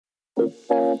All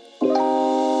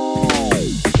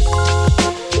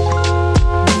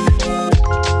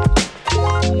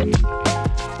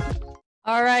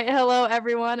right. Hello,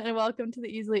 everyone, and welcome to the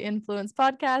Easily Influenced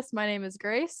podcast. My name is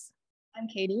Grace. I'm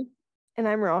Katie. And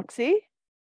I'm Roxy.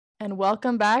 And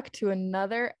welcome back to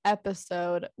another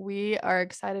episode. We are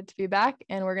excited to be back,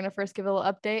 and we're going to first give a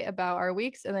little update about our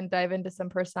weeks and then dive into some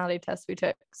personality tests we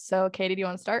took. So, Katie, do you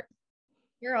want to start?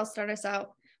 Here, I'll start us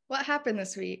out. What happened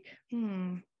this week?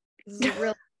 This is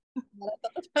really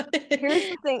Here's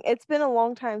the thing. It's been a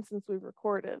long time since we've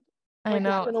recorded. I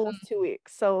know. It's been almost 2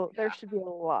 weeks, so there should be a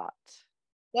lot.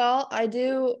 Well,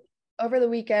 over the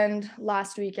weekend,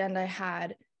 last weekend, I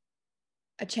had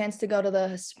a chance to go to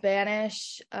the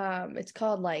Spanish, it's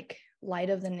called like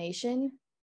Light of the Nation,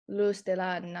 Luz de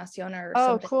la Nación or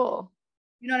something. Oh, cool.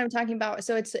 You know what I'm talking about?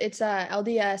 So it's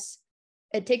LDS.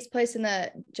 It takes place in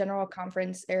the General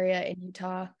Conference area in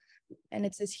Utah, and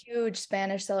it's this huge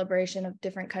Spanish celebration of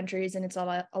different countries, and it's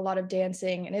a lot of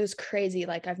dancing, and it was crazy.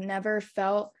 Like, I've never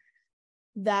felt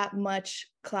that much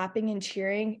clapping and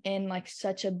cheering in like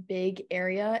such a big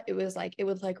area. It would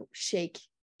like shake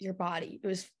your body. It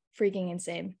was freaking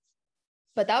insane,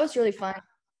 but that was really fun.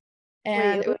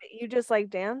 And Wait, you just like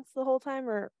dance the whole time,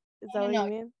 or is that what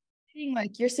you mean?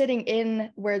 Like, you're sitting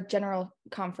in where General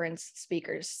Conference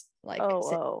speakers like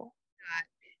sit.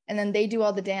 And then they do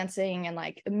all the dancing and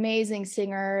like amazing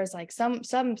singers, like some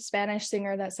Spanish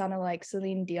singer that sounded like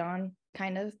Celine Dion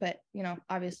kind of, but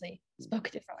obviously spoke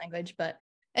a different language. But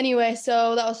anyway,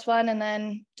 so that was fun. And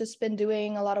then just been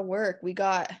doing a lot of work.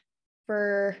 I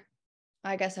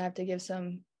guess I have to give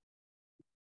some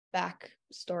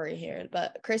backstory here,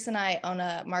 but Chris and I own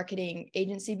a marketing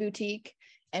agency boutique,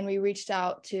 and we reached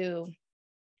out to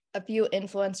a few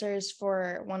influencers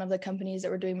for one of the companies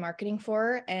that we're doing marketing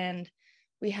for, and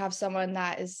we have someone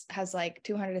that has like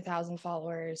 200,000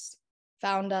 followers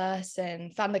found us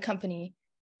and found the company.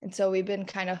 And so we've been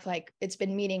kind of like, it's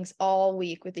been meetings all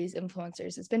week with these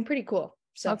influencers. It's been pretty cool.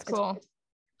 So that's cool.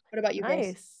 What about you guys?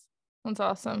 Nice. That's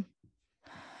awesome.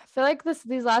 I feel like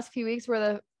these last few weeks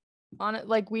were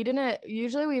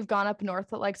usually we've gone up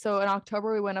north, so in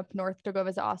October we went up north to go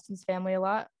visit Austin's family a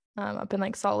lot, up in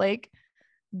like Salt Lake.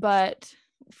 But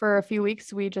for a few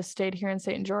weeks we just stayed here in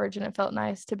St. George, and it felt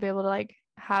nice to be able to like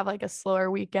have like a slower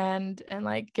weekend and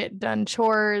like get done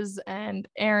chores and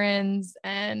errands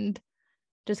and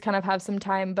just kind of have some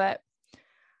time. But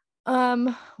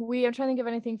I'm trying to think of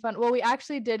anything fun. Well, we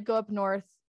actually did go up north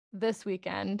this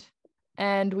weekend,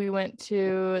 and we went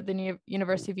to the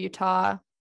University of Utah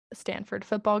Stanford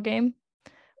football game,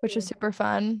 which was super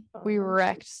fun. We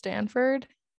wrecked Stanford.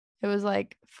 It was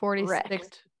like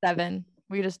 46-7.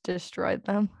 We just destroyed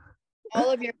them.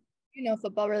 You know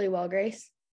football really well, Grace?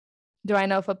 Do I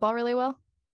know football really well?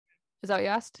 Is that what you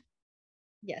asked?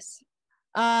 Yes.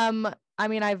 I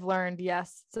mean, I've learned,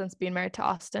 yes, since being married to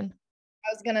Austin.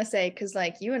 I was gonna say, because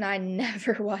like you and I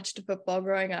never watched football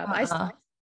growing up. I watched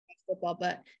football,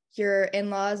 but your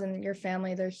in-laws and your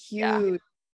family, they're huge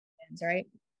fans, right?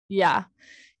 Yeah.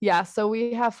 So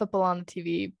we have football on the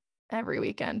TV every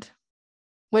weekend,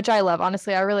 which I love.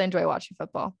 Honestly, I really enjoy watching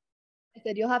football. I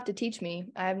said, you'll have to teach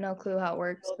me. I have no clue how it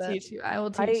works. I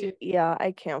will teach you. Yeah,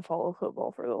 I can't follow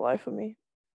football for the life of me.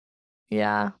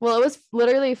 Yeah. Well, it was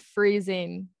literally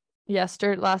freezing last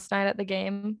night at the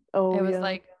game. It was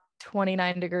like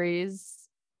 29 degrees.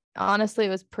 Honestly, it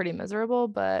was pretty miserable,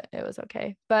 but it was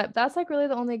okay. But that's like really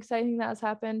the only exciting thing that has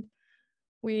happened.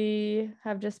 We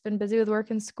have just been busy with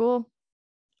work and school,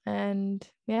 and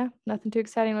yeah, nothing too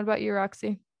exciting. What about you,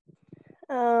 Roxy?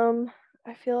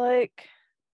 I feel like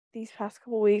these past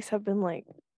couple weeks have been like,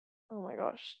 oh my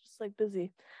gosh, just like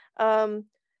busy.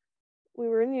 We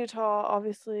were in Utah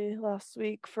obviously last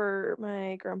week for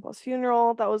my grandpa's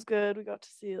funeral. That was good. We got to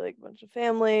see like a bunch of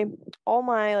family. All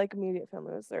my like immediate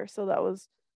family was there, so that was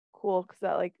cool because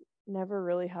that like never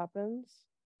really happens.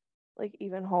 Like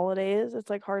even holidays, it's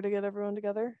like hard to get everyone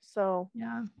together. So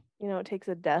yeah, it takes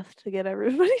a death to get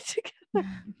everybody together.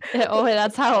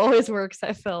 That's how it always works,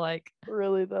 I feel like.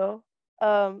 Really though.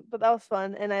 But that was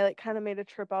fun, and I like kind of made a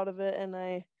trip out of it, and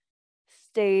I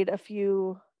stayed a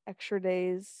few extra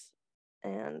days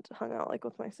and hung out like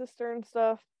with my sister and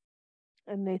stuff.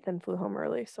 And Nathan flew home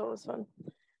early, so it was fun.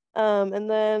 And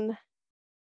then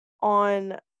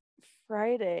on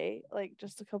Friday, like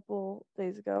just a couple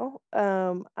days ago,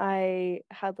 I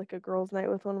had like a girls'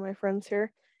 night with one of my friends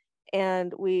here,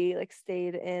 and we like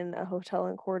stayed in a hotel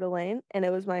in Coeur d'Alene, and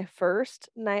it was my first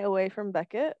night away from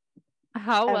Beckett.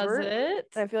 How was it?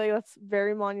 And I feel like that's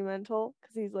very monumental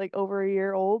because he's like over a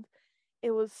year old.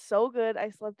 It was so good.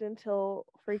 I slept until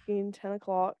freaking 10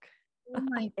 o'clock. Oh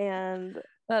my! And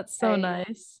that's so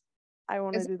nice. I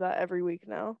want to do that every week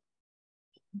now.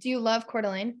 Do you love Coeur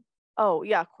d'Alene? Oh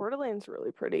yeah, Coeur d'Alene's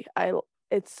really pretty.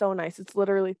 It's so nice. It's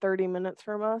literally 30 minutes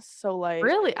from us. So like,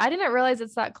 Really? I didn't realize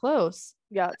it's that close.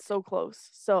 yeah, it's so close.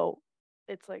 So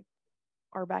it's like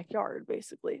our backyard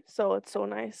basically. So it's so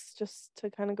nice just to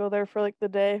kind of go there for like the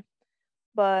day.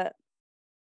 But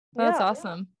That's yeah,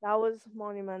 awesome. that was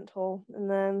monumental. And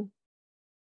then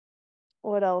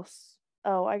what else?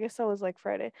 Oh, I guess that was like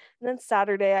Friday. And then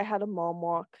Saturday I had a mom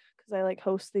walk because I like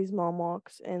host these mom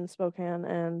walks in Spokane,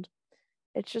 and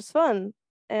it's just fun.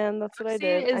 And that's what I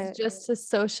did. Is just a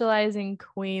socializing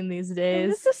queen these I'm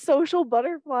days. just a social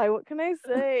butterfly. What can I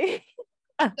say?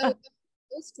 So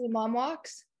host the mom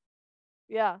walks?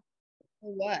 Yeah.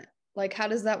 Or what? Like, how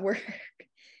does that work?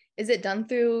 Is it done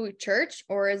through church,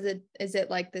 or is it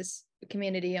like this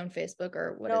community on Facebook,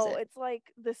 or what is No, it? it's like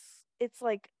this.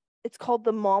 It's called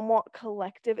the Mom Walk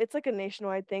Collective. It's like a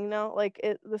nationwide thing now. Like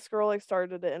this girl like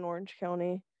started it in Orange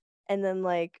County, and then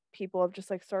like people have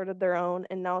just like started their own,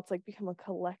 and now it's like become a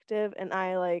collective. And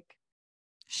I like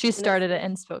She started it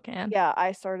in Spokane. yeah,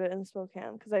 I started in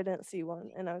Spokane because I didn't see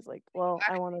one, and I was like, well,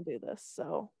 I want to do this.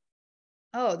 So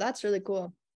Oh, that's really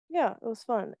cool. yeah, it was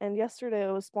fun. And yesterday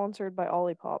it was sponsored by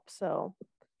Olipop. So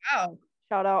Wow,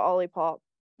 shout out Olipop.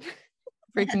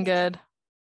 Freaking good.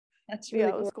 that's really Yeah,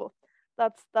 it cool. was cool.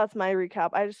 That's my recap.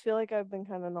 I just feel like I've been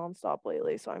kind of nonstop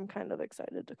lately, so I'm kind of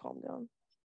excited to calm down.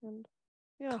 And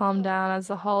yeah. Calm down as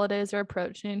the holidays are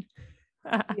approaching.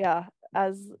 Yeah,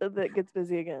 as it gets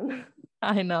busy again.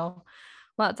 I know.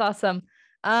 Well, that's awesome.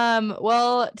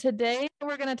 Well, today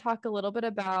we're going to talk a little bit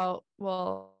about,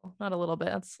 well, not a little bit.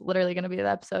 That's literally going to be the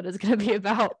episode is going to be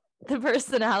about the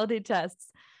personality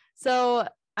tests. So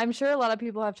I'm sure a lot of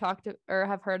people have talked to, or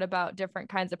have heard about different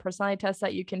kinds of personality tests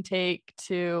that you can take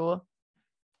to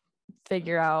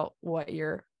figure out what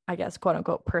your, I guess, quote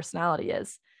unquote personality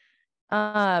is.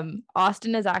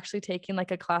 Austin is actually taking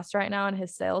like a class right now in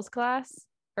his sales class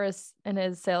or in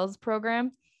his sales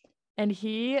program. And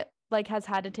he like has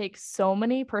had to take so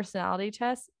many personality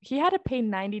tests. He had to pay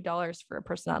 $90 for a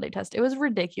personality test. It was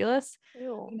ridiculous.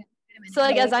 Ew. So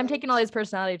like as I'm taking all these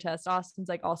personality tests, Austin's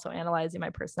like also analyzing my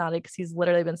personality because he's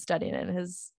literally been studying it in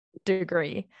his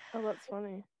degree. Oh, that's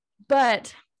funny.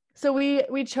 But so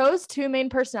we chose two main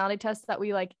personality tests that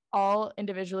we like all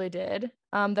individually did.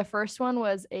 The first one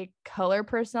was a color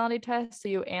personality test. So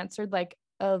you answered like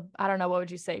I don't know, what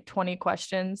would you say, 20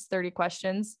 questions, 30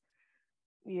 questions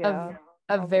Yeah.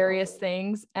 of various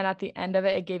things. And at the end of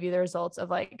it, it gave you the results of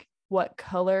like what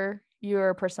color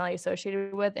your personality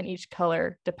associated with. And each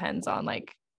color depends on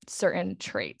like certain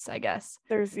traits, I guess.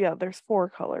 There's 4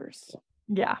 colors.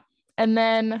 Yeah. And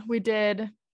then we did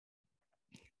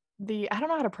I don't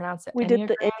know how to pronounce it. We did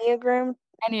the Enneagram.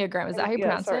 Enneagram. Is that how you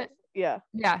pronounce it? Yeah.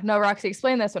 Yeah. No, Roxy,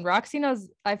 explain this one. Roxy knows,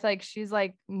 I feel like she's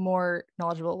like more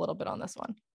knowledgeable a little bit on this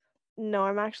one. No,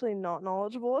 I'm actually not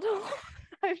knowledgeable at all.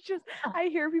 I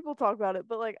hear people talk about it,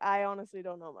 but like I honestly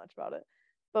don't know much about it.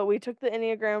 But we took the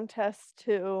Enneagram test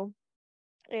too,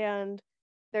 and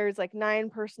there's like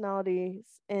 9 personalities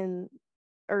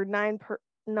or 9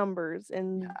 numbers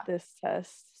in this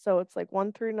test. So it's like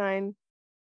 1 through 9,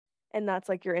 and that's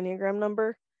like your Enneagram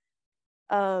number.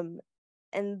 And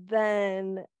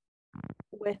then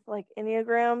with like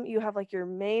Enneagram, you have like your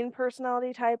main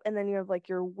personality type, and then you have like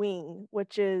your wing,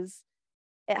 which is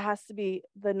it has to be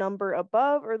the number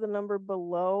above or the number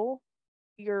below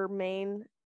your main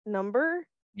number.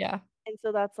 Yeah. And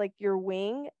so that's like your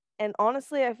wing. And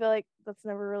honestly, I feel like that's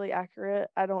never really accurate.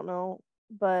 I don't know,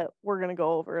 but we're going to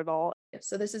go over it all.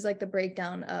 So this is like the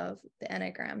breakdown of the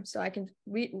Enneagram. So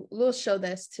we'll show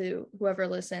this to whoever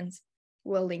listens.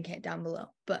 We'll link it down below,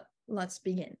 but let's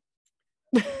begin.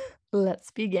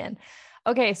 Let's begin.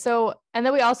 Okay. So, and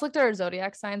then we also looked at our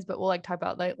zodiac signs, but we'll like talk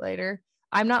about that later.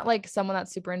 I'm not like someone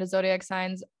that's super into zodiac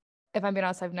signs. If I'm being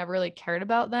honest, I've never really cared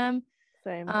about them.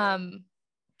 Same.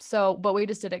 So, but we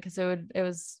just did it because it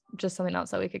was just something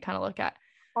else that we could kind of look at.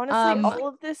 Honestly, all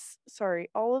of this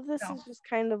is just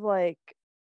kind of like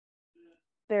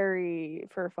very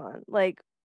for fun. Like,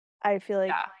 I feel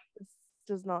like this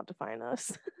does not define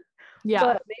us. Yeah.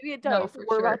 But maybe it does.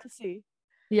 We're about to see.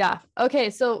 Yeah. Okay.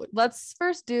 So let's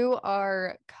first do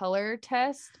our color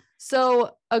test.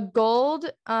 So a gold,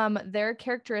 their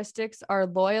characteristics are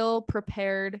loyal,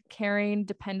 prepared, caring,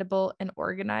 dependable, and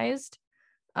organized.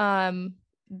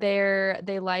 They're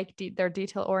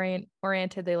detail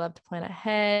oriented. They love to plan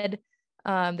ahead.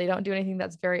 They don't do anything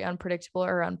that's very unpredictable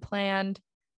or unplanned.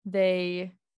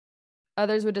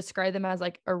 Others would describe them as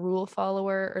like a rule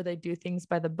follower, or they do things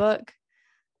by the book.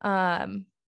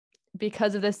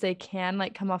 Because of this, they can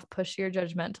like come off pushy or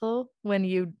judgmental when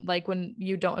you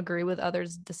don't agree with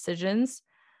others' decisions.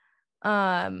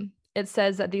 It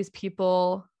says that these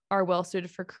people are well suited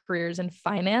for careers in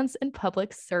finance and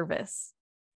public service.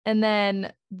 And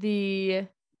then the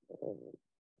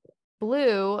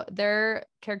blue, their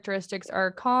characteristics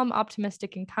are calm,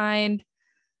 optimistic, and kind.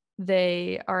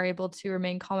 They are able to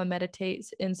remain calm and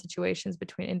meditate in situations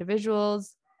between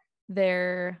individuals.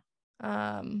 Their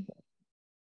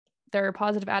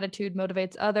positive attitude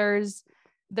motivates others.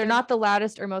 They're not the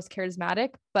loudest or most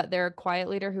charismatic, but they're a quiet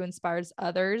leader who inspires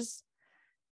others.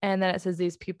 And then it says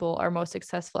these people are most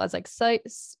successful as like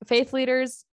faith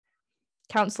leaders,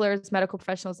 counselors, medical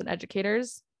professionals, and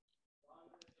educators.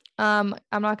 I'm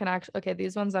not gonna actually, okay,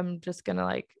 these ones I'm just gonna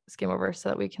like skim over so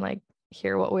that we can like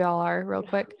hear what we all are real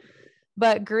quick.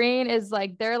 But green is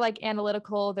like, they're like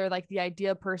analytical, they're like the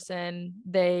idea person,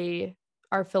 they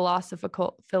are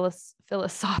philosophical.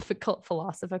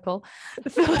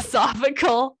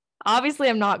 Obviously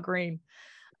I'm not green.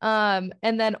 And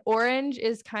then orange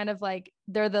is kind of like,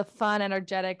 they're the fun,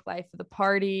 energetic life of the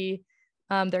party.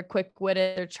 They're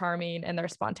quick-witted, they're charming, and they're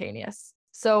spontaneous.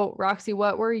 So Roxy,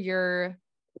 what was your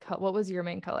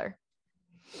main color?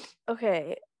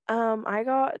 Okay. I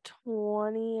got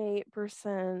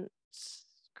 28%.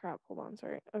 Crap, hold on,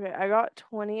 sorry. Okay, I got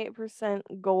 28%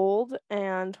 gold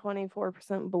and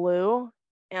 24% blue.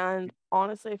 And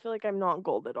honestly, I feel like I'm not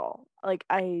gold at all. Like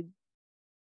I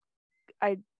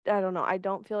don't know. I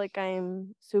don't feel like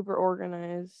I'm super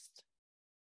organized.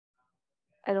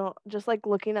 I don't, just like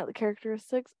looking at the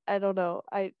characteristics, I don't know.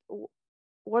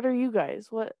 What are you guys?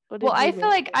 What did Well, you I get?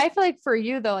 feel like for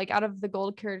you though, like out of the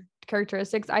gold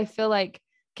characteristics, I feel like,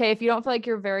 okay, if you don't feel like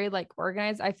you're very like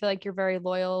organized, I feel like you're very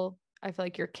loyal. I feel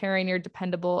like you're caring, you're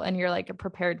dependable, and you're like a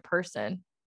prepared person.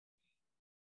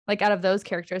 Like out of those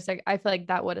characteristics, I feel like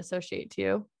that would associate to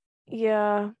you.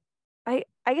 Yeah. I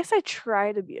guess I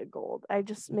try to be a gold. I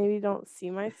just maybe don't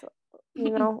see myself,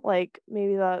 like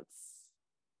maybe that's,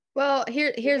 Well,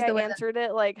 here's the way answered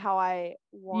it like how I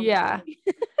want. Yeah.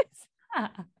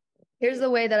 Here's the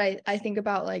way that I think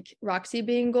about like Roxy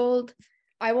being gold.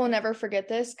 I will never forget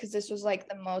this because this was like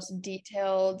the most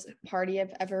detailed party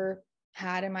I've ever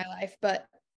had in my life. But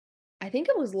I think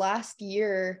it was last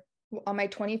year on my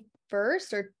 21st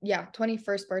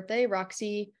birthday,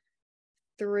 Roxy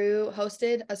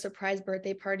hosted a surprise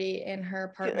birthday party in her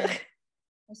apartment.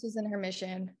 This was in her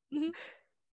mission.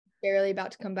 Barely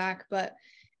about to come back, but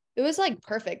it was like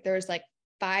perfect. There was like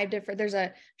there's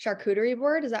a charcuterie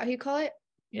board. Is that how you call it?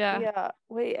 Yeah.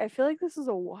 Wait, I feel like this is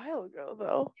a while ago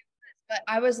though. But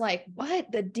I was like,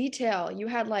 what? The detail. You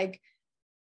had like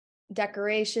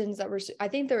decorations that were, I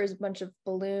think there was a bunch of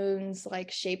balloons,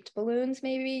 like shaped balloons,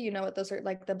 maybe. You know what those are,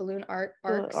 like the balloon arcs.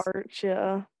 Arch,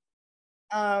 yeah.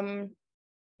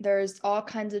 There's all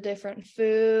kinds of different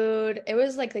food. It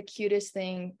was like the cutest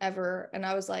thing ever. And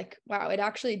I was like, wow, it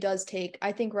actually does take,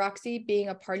 I think Roxy being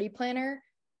a party planner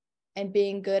and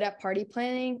being good at party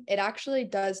planning, it actually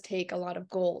does take a lot of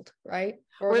gold, right?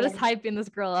 We're just hyping this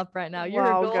girl up right now. You're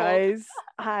wow, gold. guys.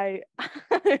 I'm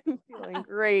feeling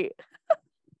great.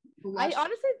 I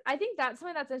think that's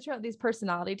something that's interesting about these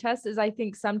personality tests is I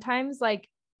think sometimes like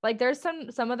there's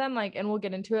some of them like, and we'll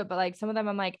get into it, but like some of them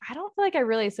I'm like, I don't feel like I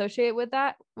really associate with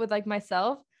that with like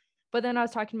myself. But then I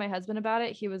was talking to my husband about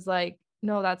it. He was like,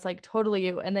 no, that's like totally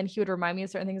you. And then he would remind me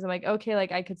of certain things. I'm like, okay,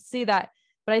 like I could see that.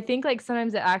 But I think like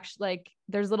sometimes it actually like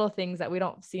there's little things that we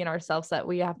don't see in ourselves that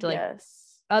we have to like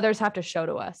others have to show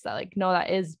to us that like, no, that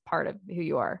is part of who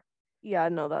you are. Yeah,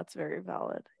 no, that's very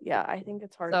valid. Yeah, I think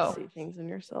it's hard to see things in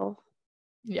yourself.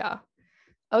 Yeah.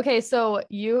 Okay, so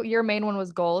your main one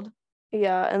was gold.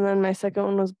 Yeah, and then my second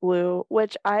one was blue,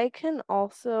 which I can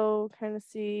also kind of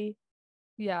see.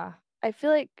 Yeah. I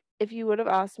feel like if you would have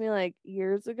asked me like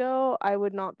years ago, I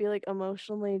would not be like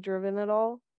emotionally driven at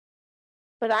all.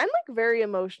 But I'm like very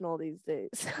emotional these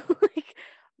days. Like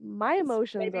my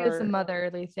emotions maybe it's a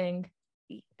motherly thing.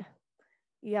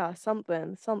 Yeah,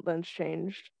 something's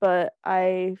changed, but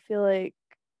I feel like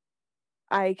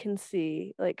I can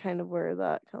see like kind of where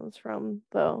that comes from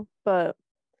though. But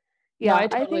yeah, no, I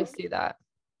totally see that.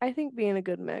 I think being a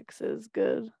good mix is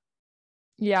good.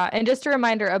 Yeah, and just a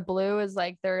reminder, a blue is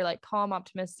like they're like calm,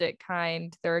 optimistic,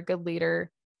 kind. They're a good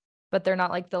leader, but they're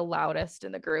not like the loudest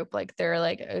in the group. Like they're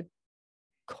like a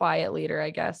quiet leader,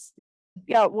 I guess.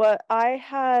 Yeah, what I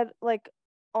had like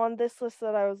on this list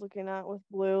that I was looking at with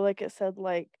blue, like it said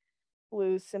like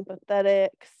blue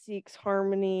sympathetic, seeks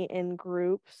harmony in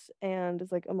groups, and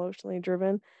is like emotionally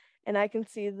driven. And I can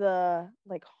see the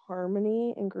like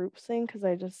harmony in groups thing because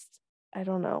I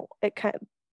don't know. It kind of,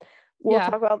 we'll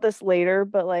talk about this later,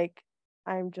 but like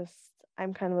I'm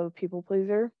kind of a people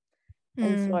pleaser.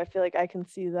 And so I feel like I can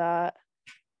see that.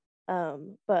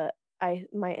 But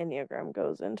my enneagram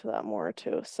goes into that more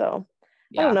too. So I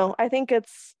Yeah. don't know. I think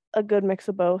it's a good mix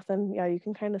of both, and yeah, you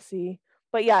can kind of see.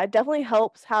 But yeah, it definitely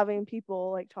helps having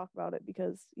people like talk about it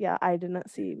because yeah, I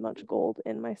didn't see much gold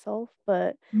in myself,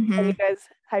 but and you guys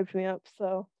hyped me up,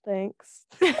 so thanks.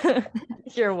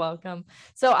 You're welcome.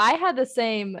 So I had the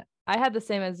same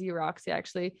as you, Roxy,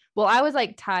 actually. Well, I was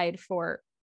like tied for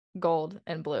gold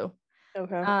and blue.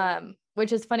 Okay.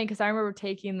 Which is funny because I remember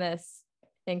taking this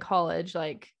in college,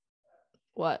 like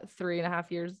what,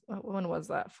 3.5 years? When was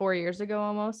that? 4 years ago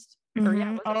almost. Or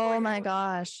yeah, was it 4 Oh years my ago?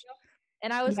 gosh.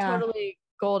 And I was totally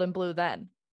gold and blue then.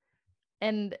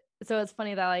 And so it's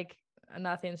funny that like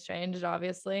nothing's changed,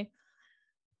 obviously.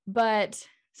 But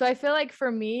so I feel like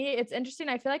for me, it's interesting.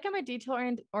 I feel like I'm a detail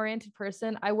oriented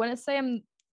person. I wouldn't say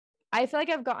I feel like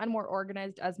I've gotten more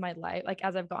organized as my life, like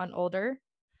as I've gotten older.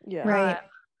 Yeah. Right.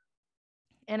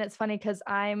 And it's funny because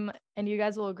and you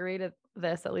guys will agree to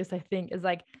this, at least I think, is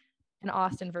like an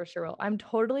Austin versus rule. I'm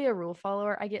totally a rule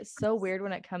follower. I get so weird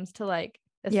when it comes to like,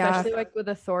 especially like with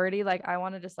authority. Like I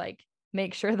want to just like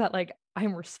make sure that like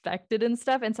I'm respected and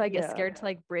stuff. And so I get scared to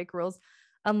like break rules.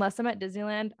 Unless I'm at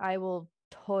Disneyland, I will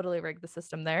totally rig the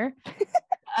system there.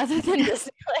 Other than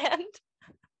Disneyland.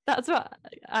 That's what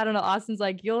I don't know. Austin's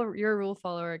like, you're a rule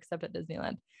follower except at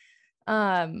Disneyland.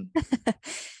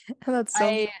 That's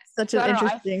such an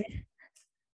interesting.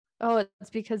 Oh, it's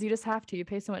because you just have to. You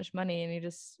pay so much money and you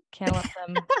just can't let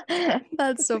them.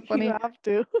 That's so funny. You have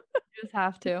to. You just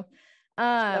have to.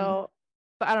 No,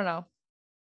 but I don't know.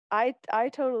 I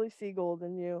totally see gold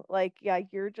in you. Like, yeah,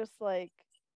 you're just like,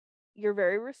 you're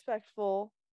very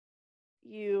respectful.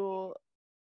 You've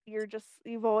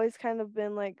always kind of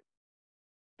been like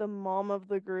the mom of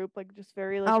the group, like just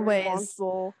very like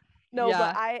responsible. No,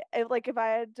 but if I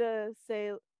had to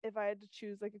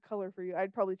choose like a color for you,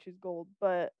 I'd probably choose gold.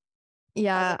 But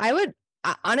yeah, I would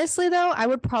honestly though, I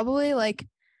would probably like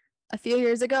a few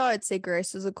years ago, I'd say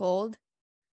Grace was a gold.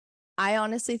 I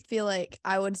honestly feel like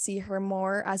I would see her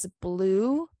more as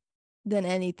blue than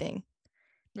anything.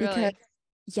 Because really?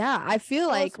 Yeah, I feel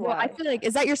like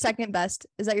is that your second best?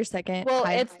 Is that your second? Well,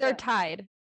 they're tied.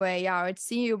 Way, yeah, I would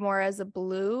see you more as a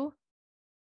blue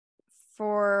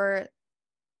for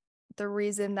the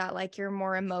reason that like you're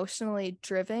more emotionally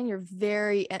driven. You're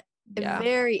very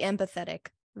empathetic.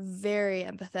 Very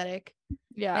empathetic.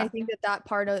 Yeah. And I think that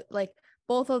part of like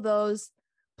both of those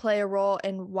play a role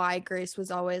in why Grace was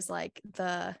always like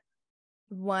the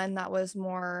one that was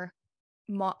more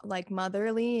like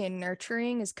motherly and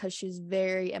nurturing, is because she's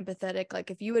very empathetic. Like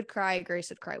if you would cry, Grace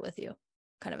would cry with you,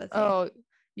 kind of a thing. Oh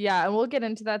yeah, and we'll get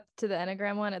into that to the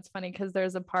enneagram one. It's funny because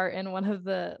there's a part in one of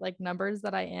the like numbers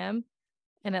that I am,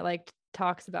 and it like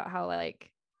talks about how like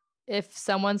if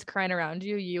someone's crying around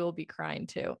you, you will be crying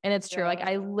too. And it's true. Like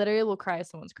I literally will cry if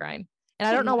someone's crying, and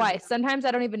I don't know why. Sometimes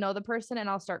I don't even know the person and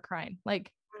I'll start crying.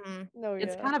 Like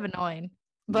it's kind of annoying,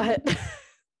 but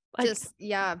like, just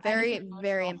very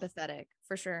empathetic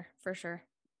for sure.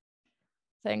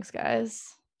 Thanks,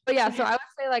 guys. But yeah, so I would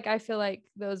say like I feel like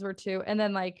those were two, and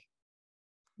then like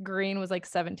green was like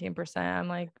 17%. I'm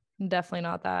like definitely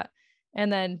not that,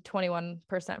 and then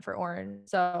 21% for orange.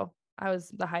 So I was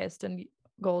the highest in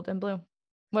gold and blue.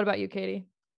 What about you, Katie?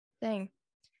 Dang,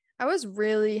 I was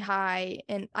really high,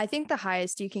 and I think the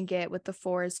highest you can get with the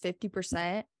 4 is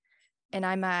 50%, and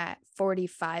I'm at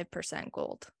 45%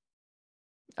 gold.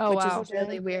 Oh, which is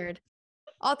really weird.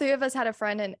 All three of us had a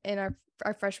friend in our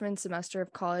freshman semester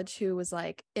of college who was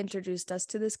like introduced us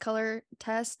to this color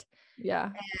test. Yeah.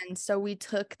 And so we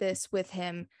took this with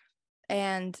him,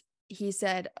 and he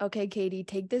said, okay, Katie,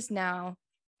 take this now.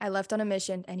 I left on a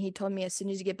mission, and he told me as soon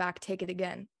as you get back, take it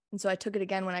again. And so I took it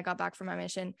again when I got back from my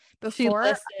mission. Before, she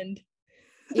listened.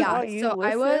 Yeah. So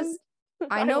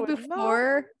I know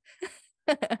before.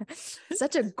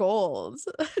 Such a gold.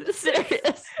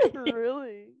 Serious.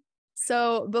 Really?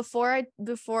 So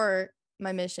before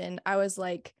my mission, I was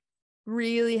like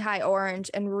really high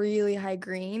orange and really high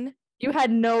green. You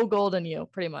had no gold in you,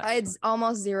 pretty much. I had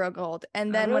almost zero gold.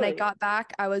 And then when I got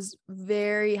back, I was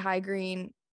very high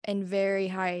green and very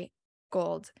high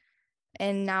gold.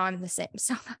 And now I'm the same.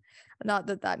 So not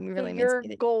that really means you're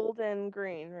gold and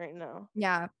green right now.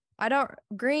 Yeah.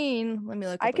 Green, let me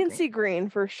look. I can see green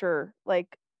for sure.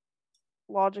 Like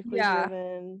logically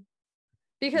driven.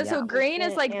 Because so green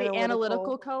is like the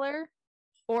analytical color.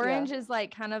 Orange is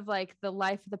like kind of like the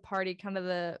life of the party, kind of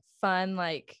the fun,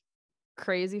 like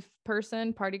crazy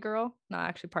person, party girl. Not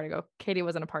actually party girl. Katie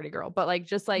wasn't a party girl, but like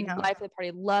just like life of the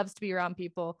party, loves to be around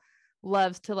people,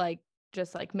 loves to like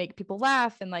just like make people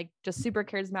laugh and like just super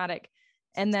charismatic.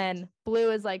 And then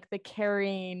blue is like the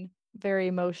caring, very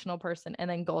emotional person, and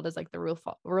then gold is like the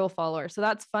rule follower. So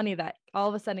that's funny that all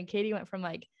of a sudden Katie went from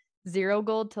like 0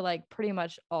 gold to like pretty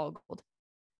much all gold.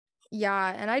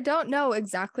 Yeah, and I don't know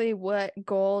exactly what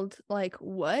gold, like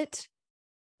why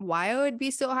I would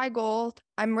be so high gold.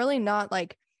 I'm really not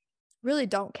like really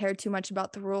don't care too much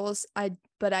about the rules.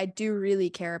 But I do really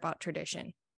care about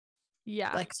tradition.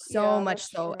 Yeah. Like so Yeah, much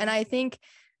that's so. true. And I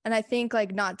think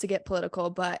like not to get political,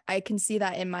 but I can see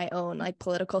that in my own like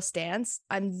political stance.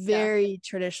 I'm very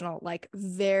traditional, like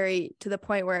very to the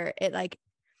point where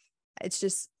it's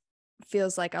just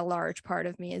feels like a large part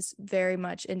of me is very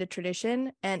much into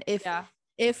tradition. And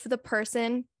if the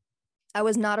person, I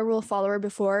was not a rule follower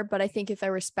before, but I think if I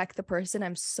respect the person,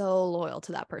 I'm so loyal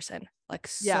to that person, like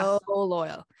so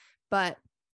loyal. But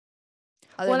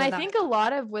well, and I think a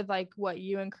lot of with like what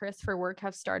you and Chris for work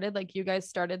have started, like you guys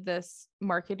started this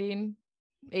marketing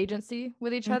agency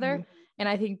with each other. And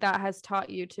I think that has taught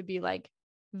you to be like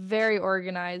very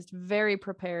organized, very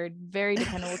prepared, very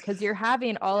dependable, because you're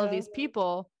having all of these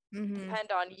people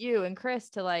depend on you and Chris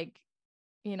to like,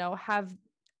 you know, have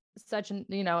such an,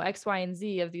 you know, X, Y, and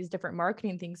Z of these different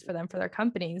marketing things for them, for their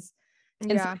companies.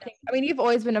 And so I mean, you've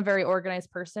always been a very organized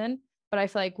person, but I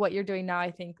feel like what you're doing now,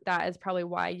 I think that is probably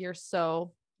why you're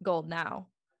so gold now.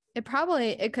 It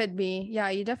could be. Yeah,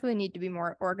 you definitely need to be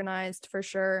more organized for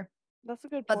sure. That's a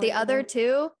good point. But the other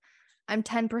two, I'm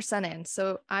 10% in.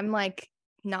 So I'm like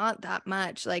not that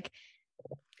much. Like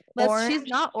she's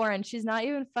not orange. She's not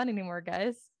even fun anymore,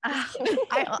 guys.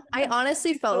 I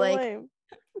honestly felt so like lame.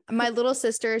 My little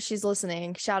sister, she's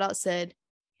listening. Shout out Sid.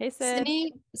 Hey Sid.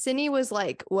 Sydney was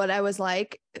like what I was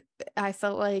like. I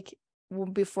felt like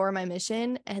before my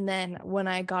mission, and then when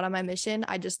I got on my mission,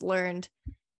 I just learned.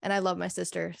 And I love my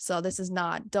sister, so this is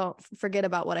not. Don't forget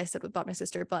about what I said about my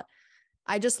sister. But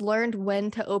I just learned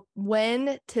when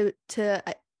to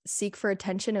seek for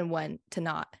attention and when to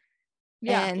not.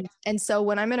 Yeah. And so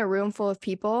when I'm in a room full of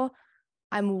people,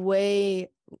 I'm way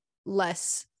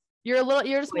less. You're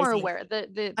just more aware.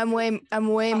 I'm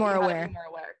way more aware.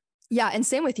 Yeah, and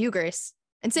same with you, Grace,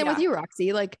 and same with you,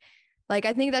 Roxy. Like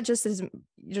I think that just is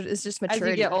just maturity. As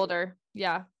you get older,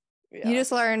 you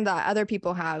just learn that other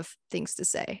people have things to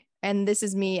say, and this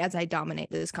is me as I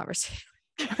dominate this conversation.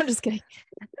 I'm just kidding.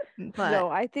 But no,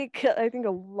 I think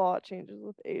a lot changes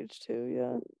with age too.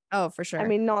 Yeah. Oh, for sure. I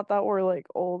mean, not that we're like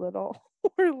old at all.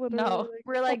 We're literally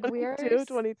we're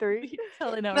 23.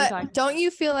 Totally know. But don't you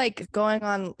feel like going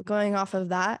off of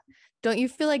that? Don't you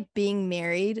feel like being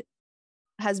married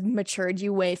has matured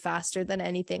you way faster than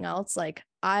anything else? Like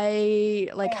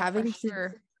having to.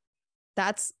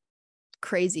 That's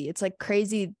crazy. It's like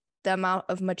crazy the amount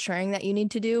of maturing that you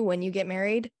need to do when you get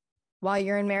married while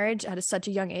you're in marriage at such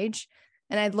a young age.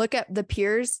 And I look at the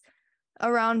peers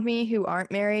around me who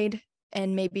aren't married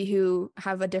and maybe who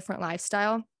have a different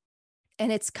lifestyle.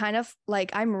 And it's kind of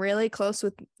like I'm really close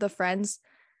with the friends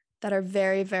that are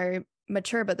very, very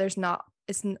mature, but it's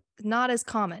not as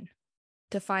common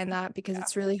to find that because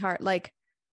it's really hard. Like,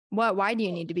 why do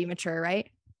you need to be mature, right?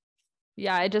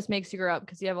 Yeah, it just makes you grow up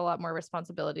because you have a lot more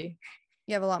responsibility.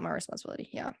 You have a lot more responsibility.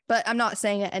 Yeah. But I'm not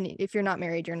saying it. And if you're not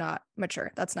married, you're not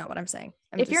mature. That's not what I'm saying.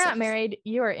 If you're not married,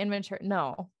 you are immature.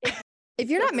 No. If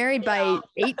you're not married by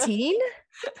 18,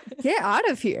 get out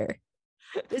of here.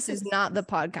 This is not the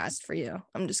podcast for you.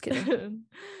 I'm just kidding.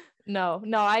 No,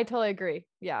 I totally agree.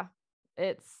 Yeah.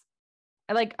 It's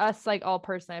like us, like all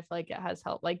personally, I feel like it has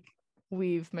helped. Like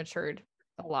we've matured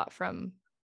a lot from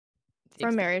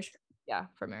marriage. Yeah,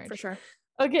 from marriage. For sure.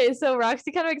 Okay, so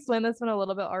Roxy kind of explained this one a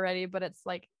little bit already, but it's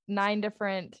like 9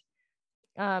 different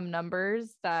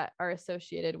numbers that are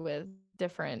associated with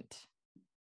different,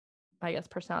 I guess,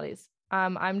 personalities.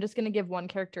 I'm just going to give one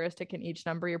characteristic in each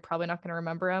number. You're probably not going to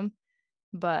remember them,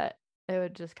 but it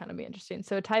would just kind of be interesting.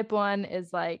 So type 1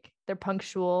 is like they're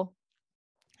punctual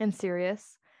and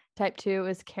serious. Type 2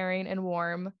 is caring and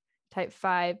warm. Type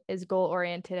 5 is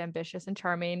goal-oriented, ambitious, and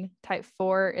charming. Type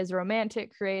 4 is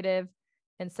romantic, creative,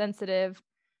 and sensitive.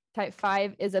 Type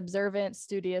 5 is observant,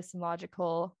 studious, and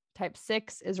logical. Type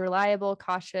 6 is reliable,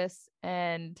 cautious,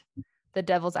 and the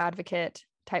devil's advocate.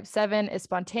 Type 7 is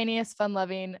spontaneous,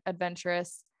 fun-loving,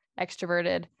 adventurous,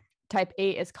 extroverted. Type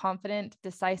 8 is confident,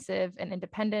 decisive, and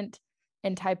independent.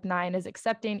 And type 9 is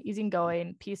accepting,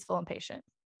 easygoing, peaceful, and patient.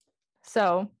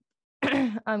 So,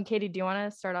 Katie, do you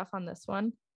want to start off on this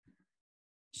one?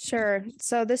 Sure.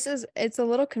 So it's a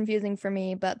little confusing for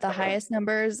me, but the highest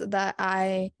numbers that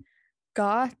I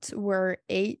got were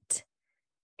 8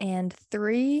 and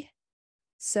 3.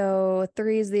 So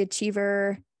 3 is the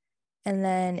achiever, and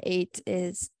then 8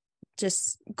 is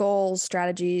just goals,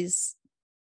 strategies,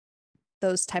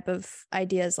 those type of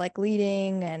ideas like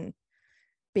leading and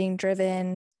being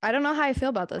driven. I don't know how I feel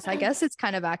about this. I guess it's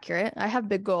kind of accurate. I have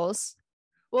big goals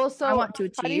Well, I so want to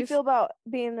How do you achieve. feel about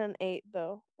being an 8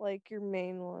 though? Like your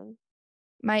main one,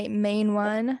 My main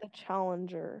one. the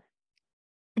challenger.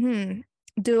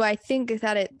 Do I think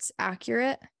that it's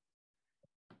accurate?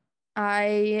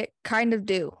 I kind of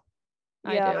do.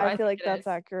 Yeah, do. I I feel think like it that's is.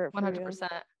 accurate for you. 100%.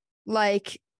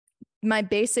 Like my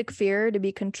basic fear to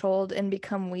be controlled and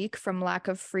become weak from lack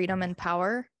of freedom and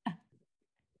power.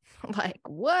 Like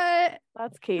what?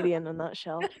 That's Katie in a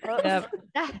nutshell. Yep.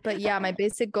 But yeah, my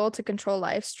basic goal to control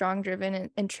life, strong, driven, and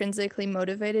intrinsically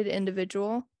motivated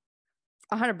individual.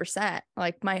 100%.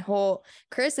 Like my whole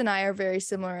Chris and I are very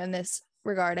similar in this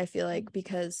regard, I feel like,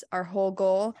 because our whole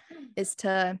goal is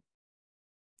to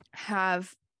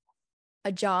have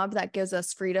a job that gives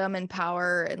us freedom and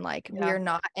power, and like we're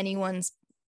not anyone's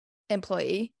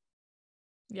employee.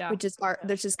 Yeah. Which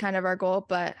is kind of our goal.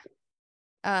 But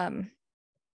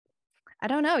I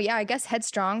don't know. Yeah, I guess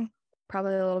headstrong,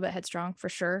 probably a little bit headstrong for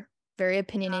sure. Very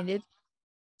opinionated.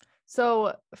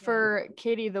 So for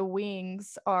Katie, the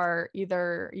wings are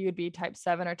either you would be type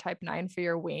 7 or type 9 for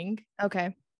your wing.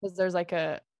 Okay. Because there's like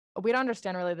we don't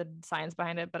understand really the science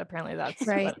behind it, but apparently that's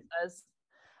right. what it says.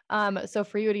 So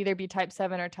for you, it'd either be type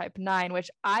 7 or type 9, which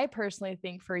I personally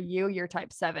think for you, you're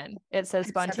type 7. It says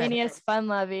spontaneous,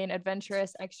 fun-loving,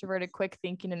 adventurous, extroverted, quick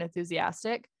thinking, and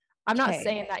enthusiastic. I'm not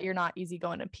saying that you're not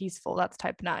easygoing and peaceful. That's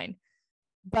type 9.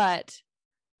 But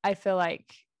I feel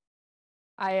like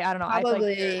I don't know.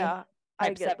 Probably. I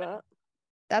get 7. That.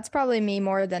 That's probably me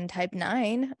more than type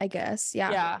 9, I guess.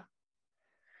 Yeah.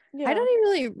 I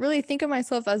don't even really think of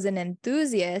myself as an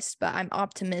enthusiast, but I'm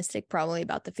optimistic probably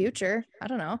about the future. I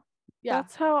don't know. Yeah.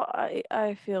 That's how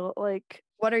I feel. Like,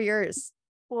 what are yours?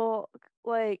 Well,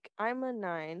 like I'm a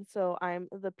 9, so I'm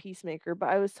the peacemaker. But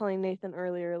I was telling Nathan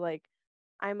earlier, like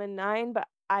I'm a 9, but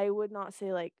I would not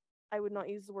say like I would not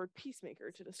use the word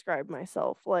peacemaker to describe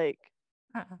myself. Like,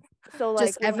 so like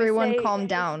just everyone calm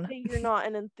down. You're not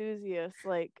an enthusiast.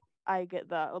 Like I get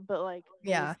that, but like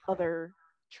there's other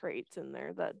traits in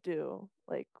there that do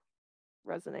like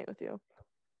resonate with you.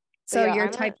 So you're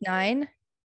type 9?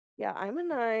 Yeah, I'm a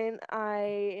 9.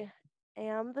 I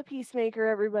am the peacemaker,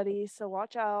 everybody. So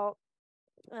watch out.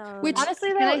 Which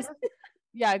honestly, though,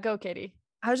 yeah, go, Katie.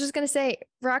 I was just gonna say,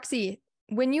 Roxy,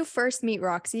 when you first meet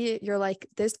Roxy, you're like,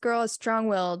 this girl is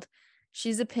strong-willed.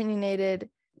 She's opinionated.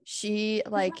 She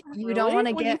like you don't want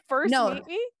to get when you first meet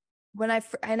me.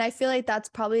 And I feel like that's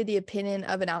probably the opinion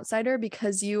of an outsider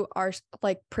because you are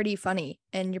like pretty funny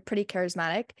and you're pretty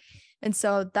charismatic. And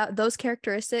so those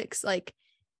characteristics, like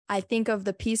I think of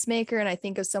the peacemaker and I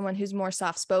think of someone who's more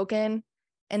soft-spoken.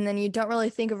 And then you don't really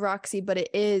think of Roxy, but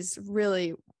it is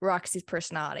really Roxy's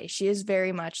personality. She is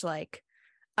very much like,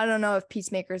 I don't know if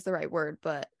peacemaker is the right word,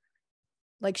 but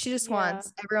like she just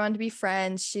wants everyone to be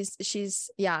friends. She's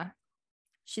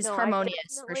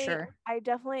harmonious for sure. I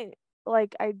definitely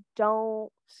like, I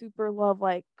don't super love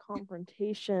like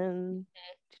confrontation.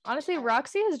 Honestly,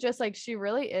 Roxy is just like, she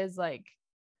really is like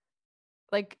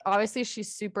obviously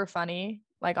she's super funny.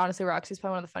 Like honestly, Roxy's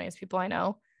probably one of the funniest people I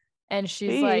know. And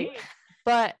she's like,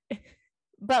 but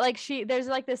like there's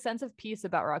like this sense of peace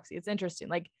about Roxy. It's interesting.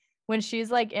 Like when she's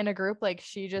like in a group, like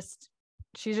she's just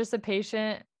a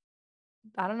patient,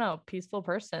 I don't know, peaceful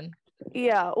person.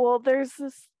 Yeah. Well, there's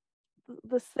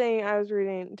this thing I was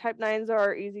reading. Type 9s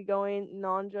are easygoing,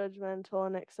 non-judgmental,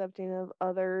 and accepting of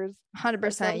others.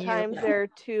 100%. Sometimes they're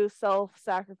too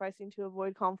self-sacrificing to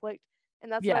avoid conflict.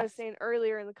 And that's what I was saying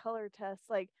earlier in the color test.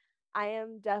 Like, I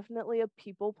am definitely a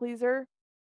people pleaser.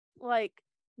 Like,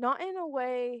 not in a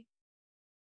way,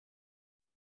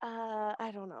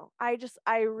 I don't know. I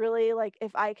really like,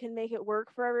 if I can make it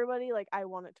work for everybody, like I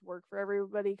want it to work for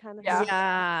everybody kind of thing.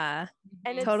 Yeah.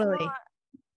 And it's totally. not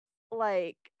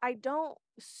like, I don't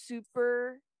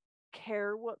super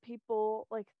care what people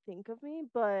like think of me,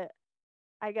 but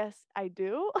I guess I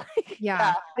do.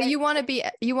 Yeah. But you want to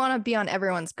be on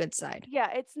everyone's good side. Yeah,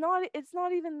 it's not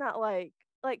even that like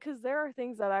because there are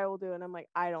things that I will do and I'm like,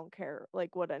 I don't care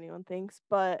like what anyone thinks,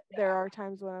 but there are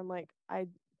times when I'm like, I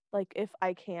like, if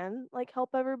I can like help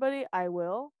everybody, I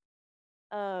will.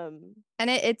 And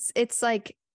it's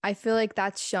like, I feel like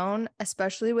that's shown,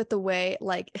 especially with the way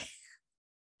like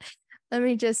let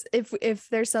me just, if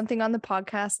there's something on the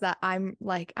podcast that I'm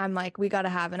like we gotta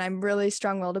have, and I'm really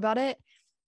strong-willed about it,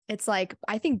 it's like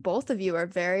I think both of you are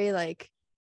very like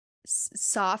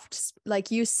soft,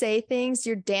 like you say things,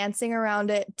 you're dancing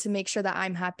around it to make sure that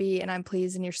I'm happy and I'm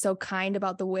pleased, and you're so kind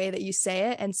about the way that you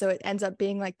say it, and so it ends up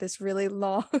being like this really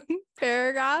long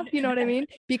paragraph, you know what I mean?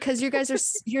 Because you guys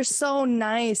you're so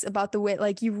nice about the way,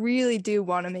 like you really do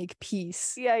want to make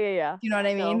peace. Yeah. You know what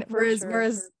I mean? No,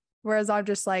 whereas Whereas I'm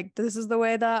just like, this is the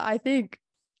way that I think.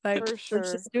 Like, For let's sure.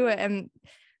 just do it. And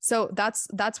so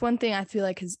that's one thing I feel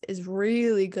like is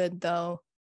really good though.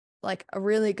 Like a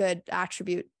really good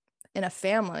attribute in a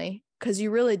family, because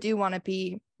you really do want to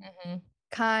be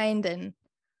kind. And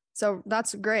so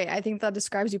that's great. I think that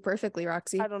describes you perfectly,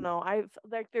 Roxy. I don't know. I've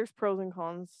like there's pros and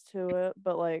cons to it,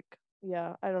 but like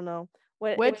yeah, I don't know.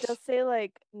 When Which it does say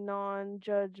like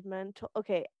non-judgmental.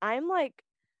 Okay, I'm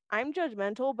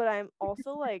judgmental, but I'm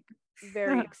also like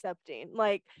very accepting.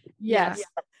 Like yes.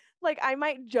 yeah, like I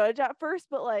might judge at first,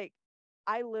 but like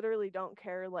I literally don't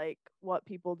care like what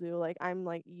people do. Like I'm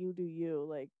like you do you.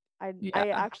 Like I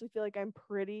Yeah. actually feel like I'm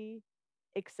pretty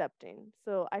accepting.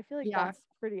 So I feel like Yeah. that's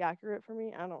pretty accurate for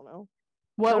me. I don't know.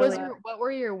 What Totally. what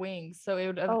were your wings? So it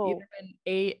would have Oh. either been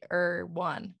 8 or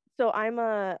 1. So I'm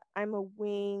a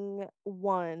wing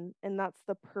 1, and that's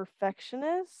the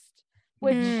perfectionist,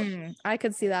 which I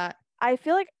could see that. I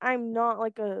feel like I'm not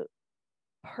like a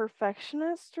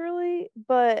perfectionist really,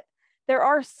 but there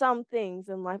are some things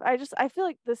in life. I feel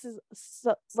like this is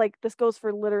like this goes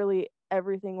for literally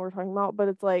everything we're talking about, but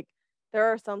it's like there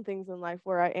are some things in life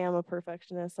where I am a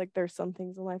perfectionist. Like there's some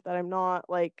things in life that I'm not.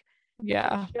 Like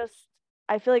Yeah. it's just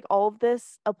I feel like all of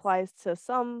this applies to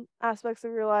some aspects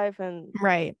of your life and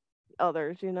Right.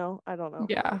 others, you know. I don't know.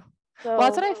 Yeah. So Well,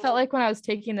 that's what I felt like when I was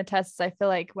taking the tests. I feel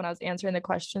like when I was answering the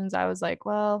questions, I was like,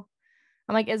 well,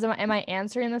 I'm like, am I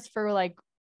answering this for like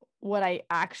what I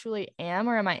actually am,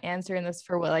 or am I answering this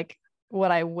for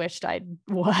what I wished I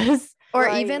was? Or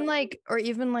Right. even like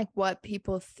what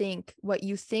people think, what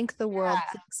you think the world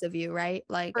thinks of you, right?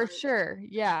 Like For sure.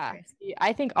 Yeah.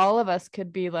 I think all of us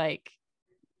could be like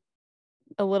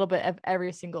a little bit of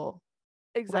every single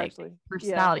exactly like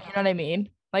personality. You know what I mean?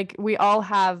 Like we all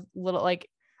have little like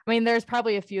I mean, there's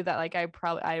probably a few that like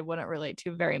I wouldn't relate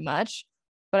to very much,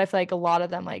 but I feel like a lot of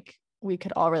them like we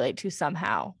could all relate to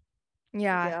somehow.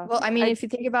 Yeah. Well, I mean, if you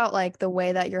think about like the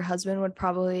way that your husband would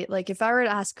probably like, if I were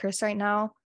to ask Chris right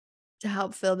now to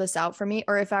help fill this out for me,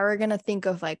 or if I were going to think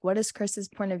of like, what is Chris's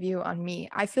point of view on me?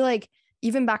 I feel like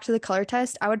even back to the color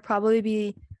test, I would probably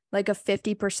be like a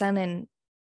 50%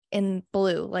 in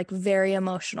blue, like very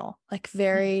emotional, like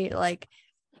very like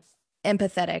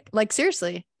empathetic. Like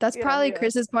seriously, that's probably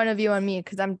Chris's point of view on me,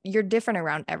 because you're different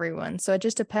around everyone. So it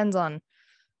just depends on,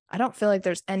 I don't feel like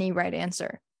there's any right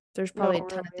answer. There's probably a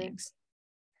ton of things.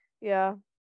 Yeah.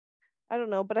 I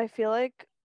don't know, but I feel like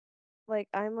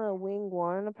I'm a wing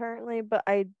 1 apparently, but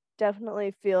I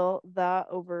definitely feel that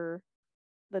over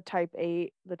the type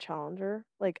 8, the challenger.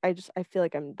 Like I feel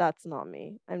like that's not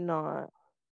me. I'm not.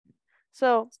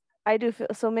 So I do feel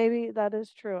so maybe that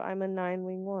is true. I'm a 9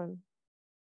 wing 1.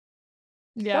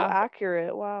 Yeah. So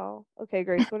accurate. Wow. Okay,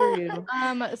 Grace, what are you?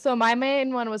 So my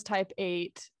main one was type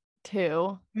 8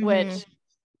 too, which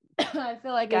I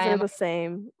feel like I am the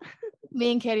same.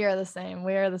 Me and Katie are the same.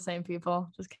 We are the same people.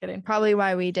 Just kidding. Probably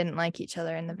why we didn't like each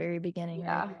other in the very beginning.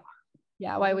 Yeah. Right?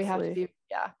 Yeah. Why we have to be.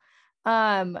 Yeah.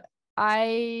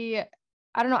 I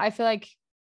don't know. I feel like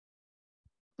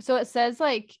so it says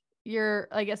like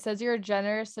it says you're a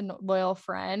generous and loyal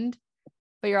friend,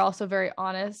 but you're also very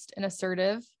honest and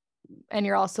assertive. And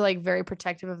you're also like very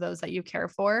protective of those that you care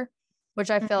for,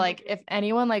 which I feel like if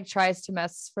anyone like tries to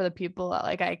mess for the people that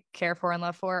like I care for and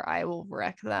love for, I will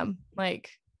wreck them.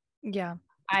 Like, yeah,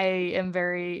 I am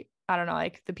very, I don't know,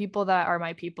 like the people that are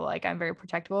my people, like I'm very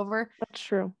protective over. That's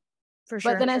true. For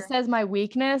sure. But then it says my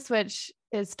weakness, which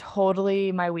is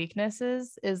totally my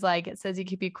weaknesses, is like it says you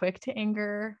can be quick to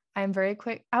anger. I'm very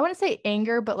quick. I wouldn't say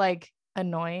anger, but like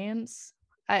annoyance.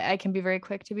 I can be very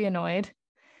quick to be annoyed.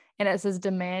 And it says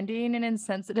demanding and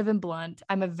insensitive and blunt.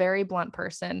 I'm a very blunt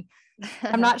person.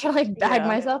 I'm not trying to like bag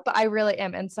myself, but I really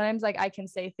am. And sometimes like I can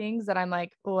say things that I'm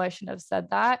like, oh, I shouldn't have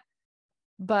said that.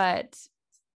 But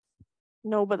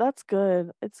no, but that's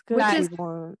good. It's good to be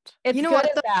blunt. It's you know good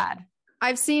what, and bad.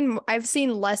 I've seen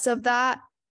less of that.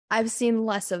 I've seen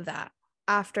less of that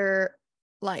after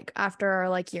our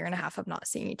like year and a half of not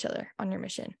seeing each other on your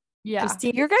mission. Yeah.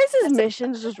 Your guys'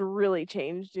 missions just really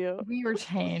changed you. We were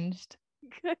changed.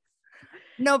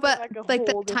 No, but like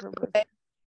the time away,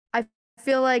 I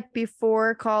feel like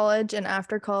before college and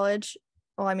after college,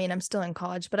 well, I mean, I'm still in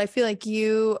college, but I feel like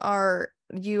you are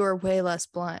way less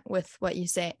blunt with what you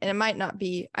say. And it might not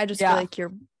be, I just feel like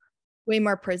you're way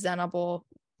more presentable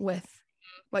with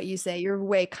what you say. You're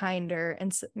way kinder.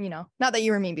 And, you know, not that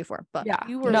you were mean before, but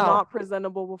you were not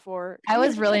presentable before. I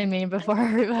was really mean before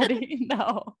everybody.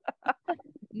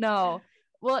 No.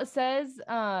 Well, it says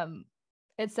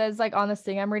like on this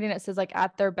thing I'm reading, it says like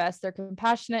at their best, they're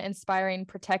compassionate, inspiring,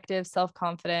 protective,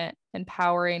 self-confident,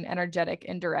 empowering, energetic,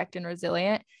 indirect, and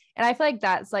resilient. And I feel like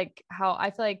that's like how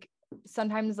I feel like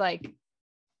sometimes like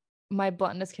my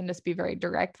bluntness can just be very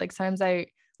direct. Like sometimes I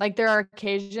like there are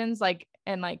occasions like,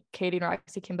 and like Katie and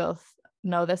Roxy can both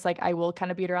know this, like I will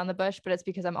kind of beat around the bush, but it's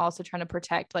because I'm also trying to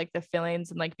protect like the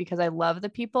feelings and like because I love the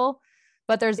people.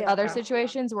 But there's other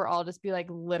situations where I'll just be like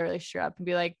literally straight up and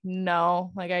be like,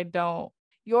 no, like I don't.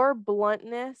 Your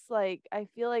bluntness, like I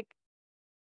feel like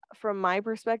from my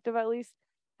perspective at least,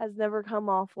 has never come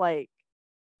off like,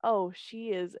 oh, she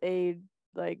is a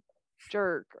like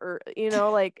jerk, or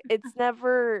like it's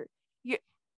never,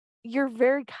 you're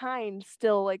very kind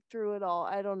still, like through it all.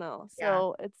 I don't know.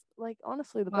 So it's like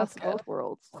honestly the best of both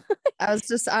worlds. I was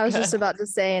just about to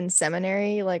say, in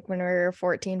seminary, like when we were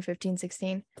 14, 15,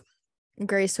 16,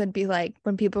 Grace would be like,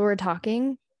 when people were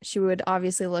talking, she would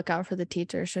obviously look out for the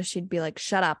teacher. So she'd be like,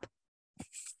 shut up.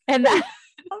 And that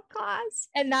of class.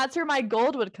 And that's where my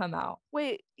gold would come out.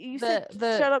 Wait, you said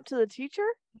shut up to the teacher?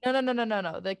 No,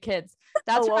 the kids.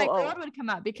 That's where my gold would come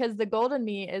out, because the gold in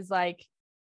me is like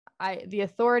the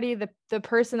authority, the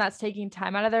person that's taking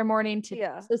time out of their morning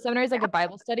to so seminary is like a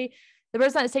Bible study. The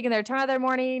person that's taking their time out of their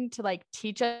morning to like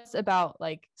teach us about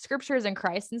like scriptures and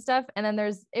Christ and stuff. And then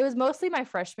it was mostly my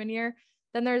freshman year.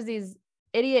 Then there's these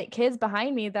idiot kids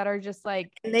behind me that are just like,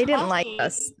 and they didn't like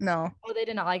us. No. Oh, they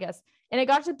did not like us. And it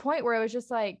got to the point where it was just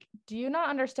like, do you not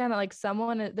understand that like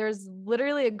there's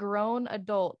literally a grown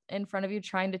adult in front of you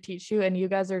trying to teach you, and you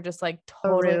guys are just like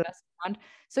totally messing around.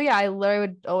 So yeah, I literally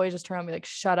would always just turn on and be like,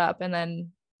 shut up. And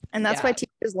that's why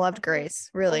teachers loved Grace.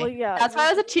 Really. Well, yeah. That's why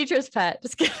I was a teacher's pet.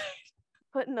 Just kidding.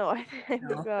 But no, I think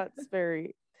that's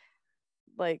very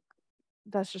like,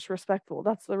 that's just respectful.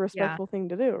 That's the respectful thing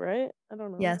to do, right? I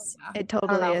don't know. Yes, it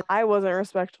totally is. I wasn't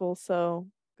respectful, so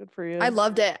good for you. I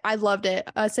loved it.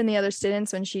 Us and the other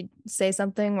students, when she'd say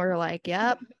something, we're like,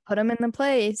 yep, put them in the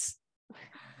place.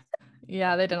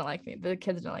 Yeah, they didn't like me. The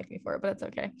kids didn't like me for it, but it's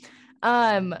okay.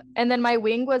 And then my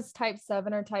wing was type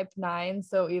 7 or type 9.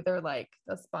 So either like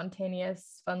the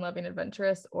spontaneous, fun-loving,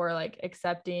 adventurous, or like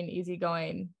accepting,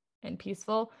 easygoing, and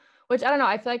peaceful, which I don't know.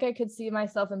 I feel like I could see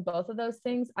myself in both of those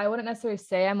things. I wouldn't necessarily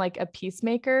say I'm like a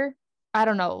peacemaker. I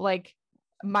don't know. Like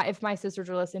if my sisters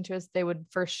were listening to us, they would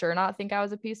for sure not think I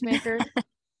was a peacemaker.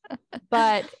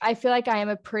 But I feel like I am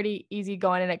a pretty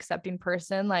easygoing and accepting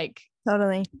person. Like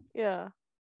totally. Yeah.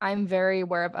 I'm very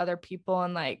aware of other people,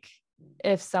 and like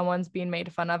if someone's being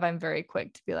made fun of, I'm very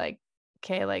quick to be like,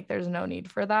 okay, like there's no need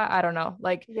for that. I don't know.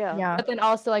 Like, yeah. But then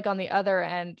also like on the other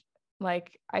end,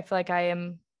 like I feel like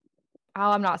I'm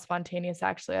not spontaneous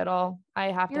actually at all.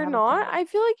 I have to. You're not? I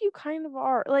feel like you kind of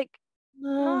are. Like,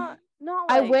 not like,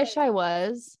 I wish I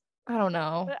was. I don't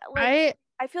know. But, like,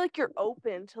 I feel like you're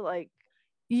open to like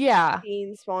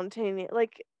being spontaneous.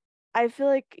 Like, I feel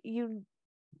like you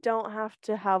don't have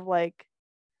to have like,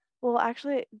 well,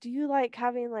 actually, do you like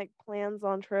having like plans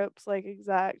on trips, like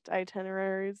exact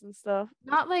itineraries and stuff?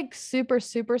 Not like super,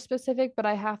 super specific, but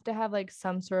I have to have like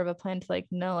some sort of a plan to like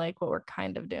know like what we're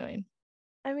kind of doing.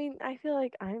 I mean, I feel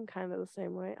like I'm kind of the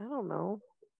same way. I don't know.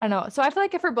 I know. So I feel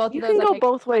like if we're both you of those, can go like,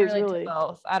 both ways, really.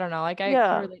 Both. I don't know. Like I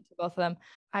can relate to both of them.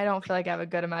 I don't feel like I have a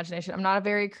good imagination. I'm not a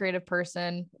very creative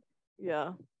person.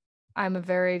 Yeah. I'm a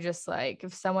very just like,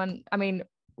 if someone, I mean,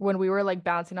 when we were like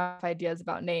bouncing off ideas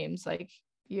about names, like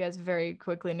you guys very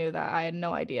quickly knew that I had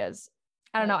no ideas.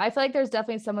 I don't know. I feel like there's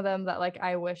definitely some of them that like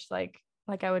I wish like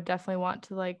I would definitely want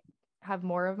to like have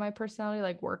more of my personality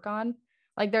like work on.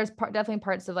 Like there's definitely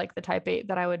parts of like the type 8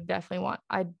 that I would definitely want.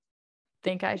 I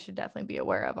think I should definitely be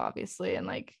aware of, obviously, and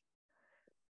like,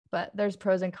 but there's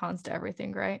pros and cons to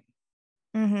everything, right?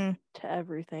 To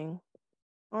everything.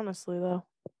 Honestly, though.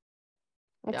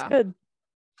 That's good.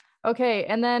 Okay,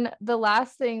 and then the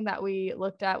last thing that we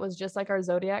looked at was just like our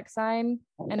zodiac sign.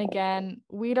 And again,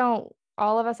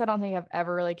 all of us, I don't think have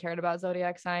ever really cared about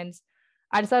zodiac signs.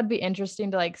 I just thought it'd be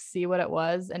interesting to like see what it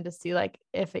was and to see like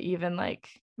if it even like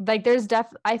there's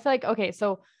I feel like, okay,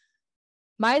 so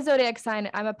my zodiac sign,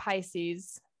 I'm a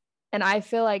Pisces, and I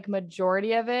feel like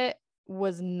majority of it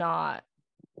was not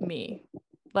me.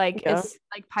 Like it's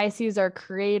like Pisces are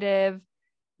creative.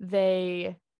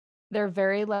 They're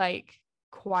very like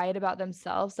quiet about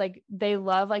themselves. Like they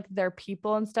love like their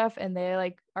people and stuff, and they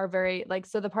like are very like,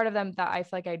 so the part of them that I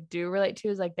feel like I do relate to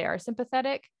is like they are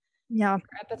sympathetic. Yeah.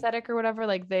 Or empathetic or whatever,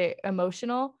 like they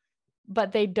emotional,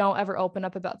 but they don't ever open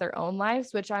up about their own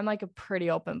lives, which I'm like a pretty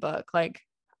open book. Like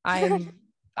I'm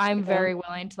very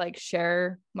willing to like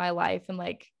share my life and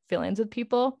like feelings with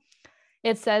people.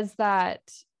 It says that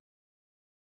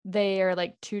they are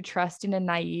like too trusting and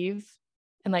naive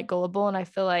and like gullible. And I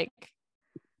feel like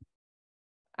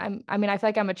I feel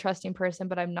like I'm a trusting person,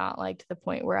 but I'm not like to the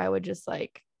point where I would just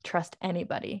like trust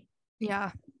anybody.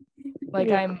 Yeah.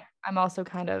 Like I'm also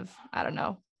kind of, I don't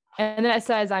know. And then it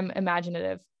says I'm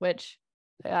imaginative, which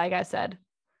Like I said,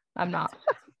 I'm not.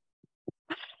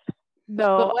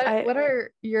 No, But what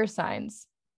are your signs?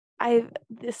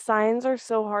 The signs are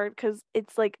so hard because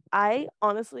it's like I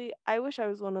wish I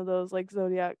was one of those like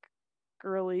zodiac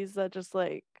girlies that just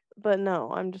like, but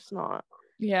no, I'm just not.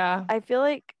 Yeah. I feel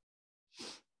like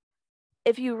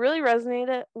if you really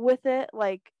resonate with it,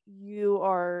 like you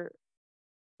are,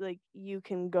 like you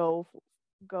can go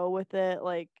with it,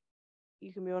 like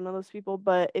you can be one of those people.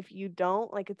 But if you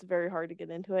don't, like it's very hard to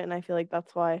get into it, and I feel like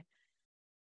that's why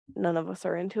none of us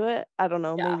are into it. I don't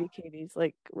know. Yeah. Maybe Katie's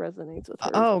like resonates with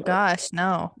hers. Oh but... gosh,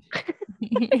 no.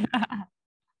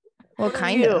 What are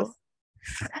kind you? of?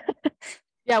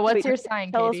 Yeah, what's Wait, your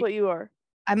sign, Tell Katie? us what you are.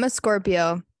 I'm a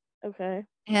Scorpio. Okay.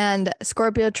 And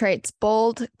Scorpio traits: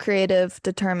 bold, creative,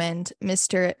 determined,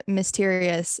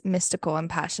 mysterious, mystical, and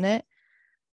passionate.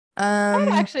 I'd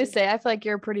actually say I feel like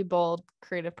you're a pretty bold,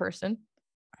 creative person.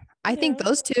 I think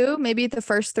those two, maybe the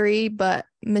first three, but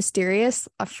mysterious.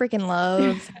 I freaking love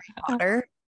Harry Potter.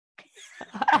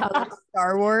 I love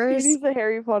Star Wars. Katie's a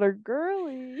Harry Potter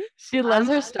girly. She loves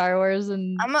her Star Wars,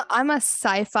 and I'm a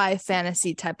sci-fi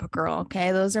fantasy type of girl.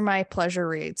 Okay, those are my pleasure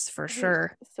reads for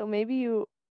sure. So maybe you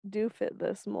do fit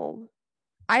this mold.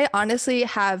 I honestly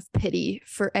have pity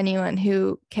for anyone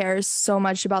who cares so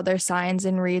much about their signs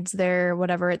and reads their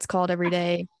whatever it's called every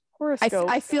day.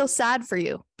 I feel sad for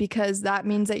you because that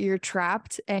means that you're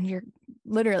trapped and you're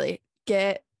literally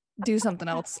do something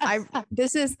else.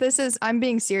 This is I'm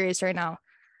being serious right now.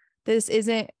 This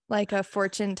isn't like a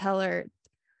fortune teller.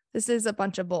 This is a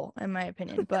bunch of bull, in my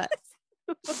opinion. But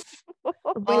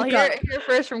well, hear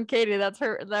first from Katie.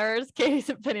 There's Katie's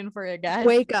opinion for you guys.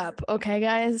 Wake up, okay,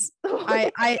 guys.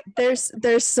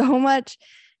 There's so much.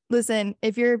 Listen,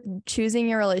 if you're choosing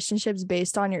your relationships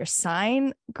based on your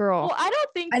sign, girl. Well, I don't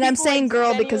think. And I'm saying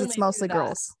girl because it's mostly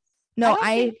girls. No,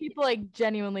 I think people like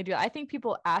genuinely do. I think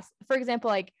people ask, for example,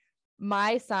 like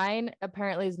my sign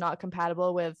apparently is not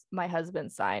compatible with my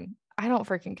husband's sign. I don't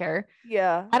freaking care.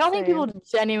 Yeah. I don't think people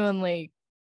genuinely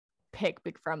pick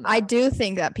from that. I do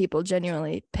think that people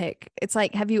genuinely pick. It's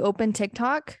like, have you opened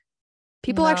TikTok?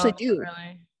 People actually do.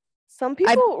 Really. Some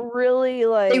people really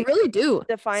like. They really do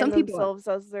define themselves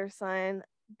as their sign.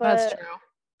 But that's true.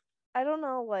 I don't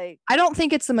know, like I don't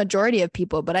think it's the majority of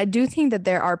people, but I do think that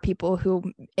there are people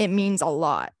who it means a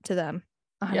lot to them.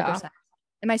 100%. Yeah.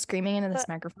 Am I screaming into this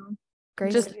microphone?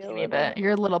 Grace? Just a teeny bit.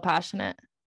 You're a little passionate.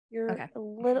 You're a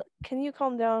little. Can you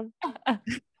calm down?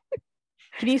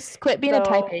 Can you quit being a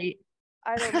type 8?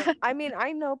 I don't know. I mean,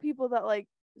 I know people that like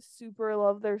super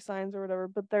love their signs or whatever,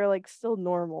 but they're like still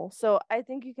normal. So I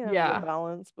think you can have a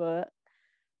balance, but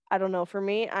I don't know. For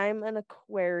me, I'm an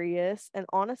Aquarius, and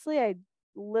honestly, I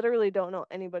literally don't know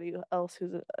anybody else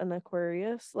who's an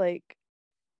Aquarius. Like,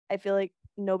 I feel like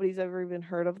nobody's ever even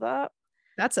heard of that.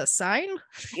 That's a sign?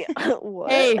 Yeah.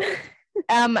 What? Hey,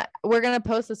 we're gonna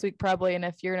post this week probably, and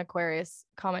if you're an Aquarius,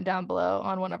 comment down below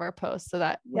on one of our posts so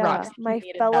that my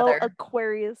fellow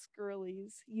Aquarius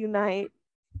girlies unite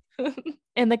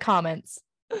in the comments.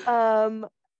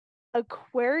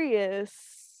 Aquarius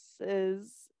is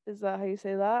that how you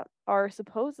say that? Are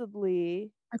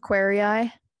supposedly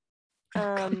Aquarii.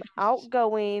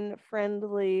 Outgoing,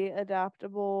 friendly,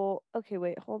 adaptable. Okay,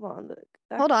 wait, hold on.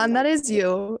 That is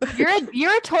you.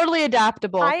 You're totally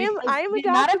adaptable. I am adaptable. The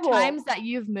amount of times that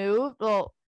you've moved,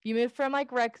 well, you moved from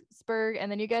like Rexburg,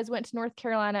 and then you guys went to North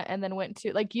Carolina, and then went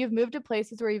to like you've moved to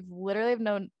places where you've literally have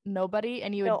known nobody,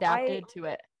 and you adapted to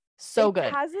it. So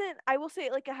good. I will say,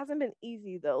 like, it hasn't been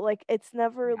easy though. Like, it's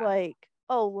never like,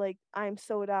 oh, like I'm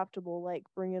so adaptable, like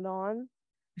bring it on.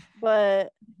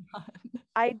 But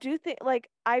I do think like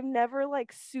I'm never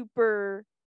like super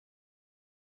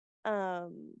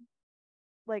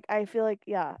like I feel like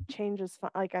change is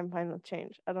fine. Like I'm fine with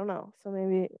change. I don't know. So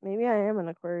maybe I am an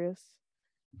Aquarius.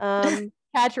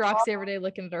 Catch Roxy every day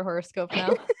looking at her horoscope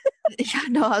now. Yeah,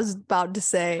 no, I was about to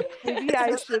say maybe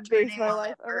I should base my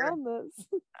life around this.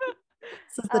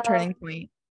 This is the turning point.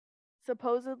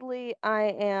 Supposedly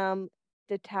I am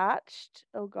detached.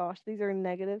 Oh gosh, these are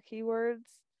negative keywords.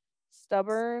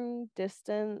 Stubborn,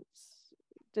 distant,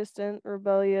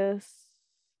 rebellious,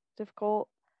 difficult,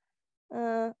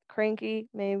 cranky,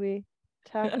 maybe,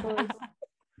 tactless.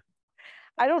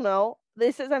 I don't know.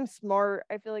 This says I'm smart.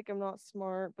 I feel like I'm not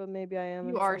smart, but maybe I am.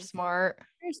 You are smart.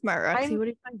 You're smart, Roxy. What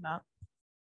are you talking about?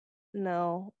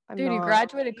 No, I'm Dude, not. You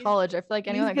graduated college. I feel like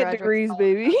anyone that get graduates degrees, college,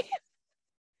 baby.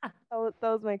 That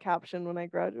was my caption when I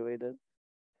graduated.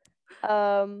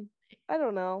 I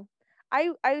don't know.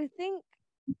 I think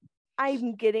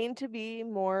I'm getting to be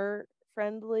more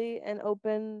friendly and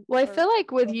open. Well, I feel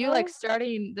like with you like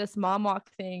starting this mom walk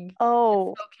thing in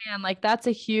Spokane, like that's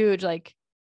a huge like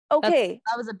Okay.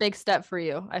 That was a big step for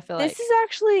you, I feel This is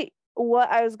actually what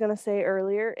I was going to say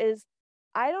earlier is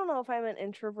I don't know if I'm an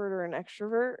introvert or an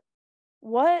extrovert.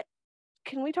 What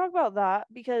can we talk about that?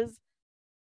 Because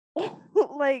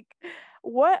like,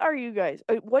 what are you guys?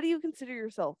 What do you consider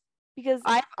yourself? Because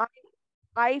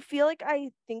I feel like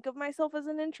I think of myself as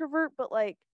an introvert, but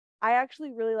like I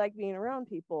actually really like being around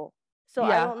people. So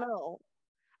I don't know.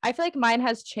 I feel like mine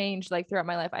has changed like throughout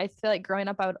my life. I feel like growing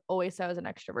up, I would always say I was an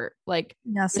extrovert. Like,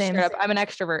 same. Straight up, I'm an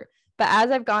extrovert. But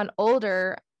as I've gone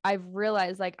older, I've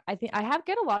realized like I think I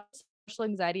get a lot of social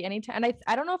anxiety anytime. And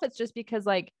I don't know if it's just because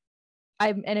like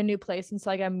I'm in a new place and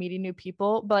so like I'm meeting new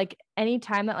people, but like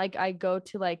anytime that like I go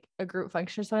to like a group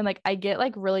function or something, like I get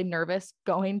like really nervous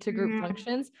going to group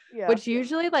functions, which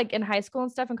usually like in high school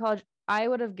and stuff in college, I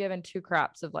would have given two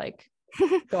craps of like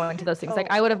going to those things. Like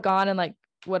I would have gone and like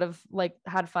would have like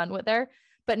had fun with there.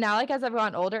 But now like as I've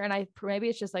gotten older and maybe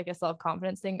it's just like a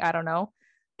self-confidence thing, I don't know.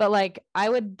 But like I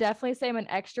would definitely say I'm an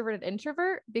extroverted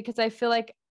introvert because I feel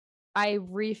like I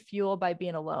refuel by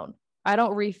being alone. I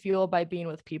don't refuel by being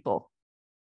with people.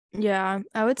 Yeah,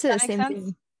 I would say the same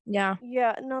thing. Yeah.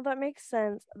 Yeah, no, that makes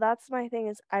sense. That's my thing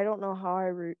is I don't know how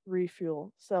I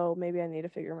refuel. So maybe I need to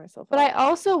figure myself out. But I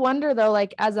also wonder though,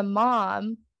 like as a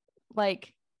mom,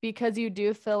 like because you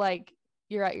do feel like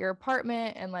you're at your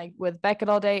apartment and like with Beckett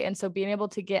all day. And so being able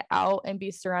to get out and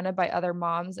be surrounded by other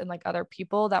moms and like other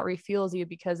people that refuels you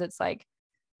because it's like,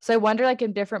 so I wonder like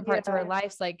in different parts of our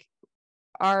lives, like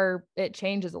it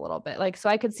changes a little bit. Like, so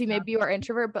I could see maybe you are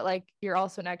introvert, but like you're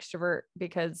also an extrovert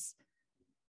because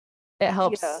it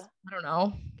helps. I don't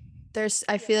know.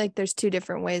 I feel like there's two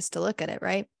different ways to look at it,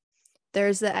 right?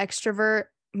 There's the extrovert,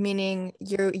 meaning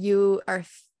you are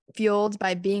fueled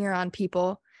by being around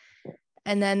people.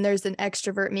 And then there's an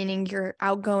extrovert, meaning you're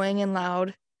outgoing and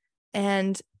loud.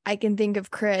 And I can think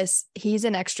of Chris, he's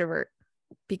an extrovert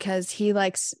because he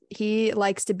likes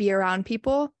to be around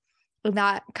people. And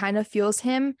that kind of fuels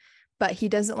him, but he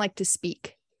doesn't like to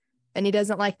speak. And he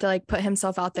doesn't like to like put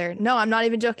himself out there. No, I'm not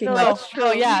even joking. No, that's true.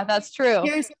 Oh, yeah, that's true.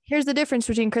 Here's the difference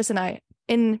between Chris and I.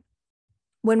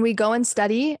 When we go and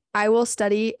study, I will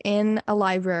study in a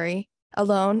library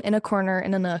alone in a corner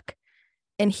in a nook.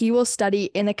 And he will study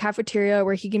in a cafeteria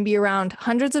where he can be around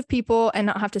hundreds of people and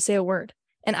not have to say a word.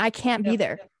 And I can't be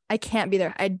there. I can't be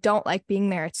there. I don't like being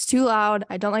there. It's too loud.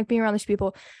 I don't like being around these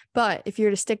people. But if you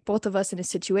were to stick both of us in a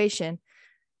situation,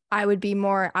 I would be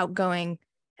more outgoing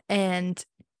and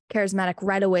charismatic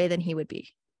right away than he would be.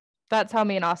 That's how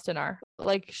me and Austin are.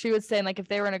 Like she was saying, like if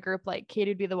they were in a group, like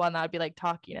Katie would be the one that would be like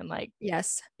talking and like,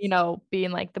 yes, you know,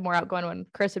 being like the more outgoing one.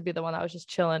 Chris would be the one that was just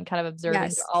chilling, kind of observing,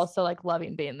 but also like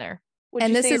loving being there. Would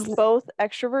you say you're both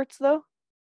extroverts though?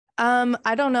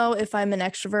 I don't know if I'm an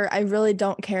extrovert. I really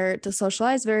don't care to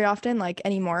socialize very often, like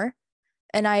anymore.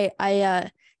 And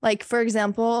I like, for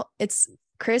example, it's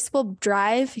Chris will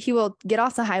drive. He will get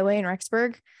off the highway in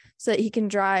Rexburg so that he can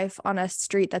drive on a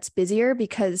street that's busier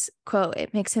because, quote,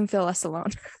 it makes him feel less alone.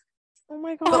 Oh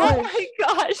my gosh. Oh my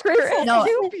gosh. Chris is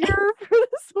too pure for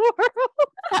this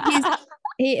world.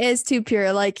 He is too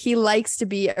pure. Like he likes to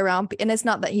be around, and it's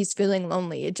not that he's feeling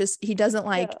lonely. It just, he doesn't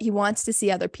like, he wants to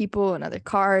see other people and other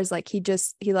cars. Like he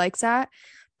likes that,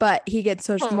 but he gets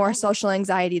more social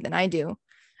anxiety than I do.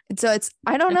 And so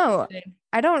I don't know.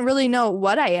 I don't really know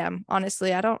what I am.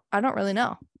 Honestly, I don't really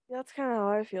know. That's kind of how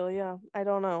I feel. Yeah. I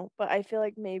don't know, but I feel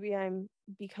like maybe I'm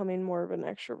becoming more of an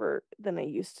extrovert than I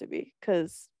used to be.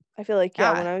 Cause I feel like,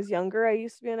 when I was younger, I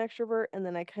used to be an extrovert and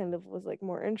then I kind of was like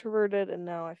more introverted. And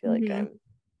now I feel like I'm,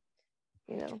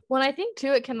 you know. Well, I think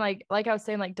too, it can like I was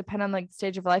saying, like depend on like the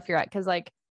stage of life you're at. Cause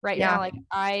like right now,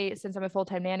 like since I'm a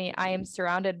full-time nanny, I am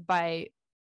surrounded by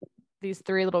these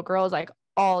 3 little girls like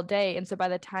all day. And so by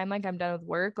the time like I'm done with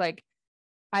work, like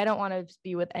I don't want to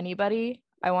be with anybody.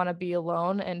 I want to be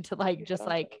alone and to like just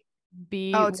like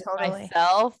be with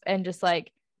myself and just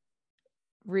like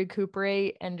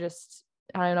recuperate and just,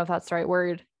 I don't know if that's the right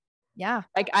word. Yeah.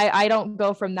 Like I don't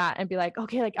go from that and be like,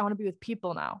 okay, like I want to be with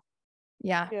people now.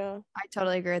 Yeah. I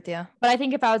totally agree with you. But I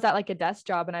think if I was at like a desk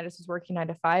job and I just was working 9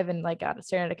 to 5 and like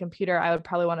staring at a computer, I would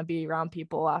probably want to be around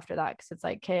people after that. Cause it's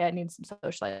like, okay, I need some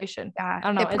socialization. Yeah. I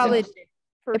don't know.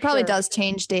 It probably does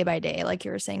change day by day. Like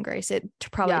you were saying, Grace, it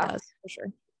probably does for sure.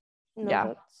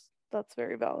 No, that's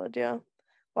very valid. Yeah.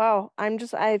 Wow.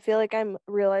 I feel like I'm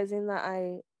realizing that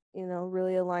I,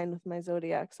 really align with my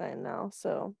zodiac sign now.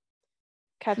 So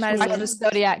catch me. I'm the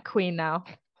zodiac queen now.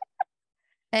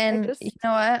 And you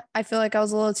know what? I feel like I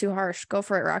was a little too harsh. Go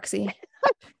for it, Roxy.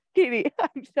 Katie,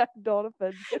 I'm not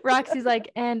offended. Roxy's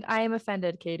like, and I am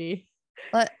offended, Katie.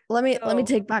 Let me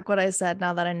take back what I said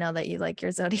now that I know that you like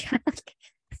your zodiac.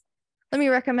 Let me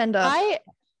recommend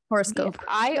horoscope.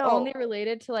 I only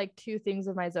related to like 2 things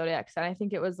of my zodiac sign. I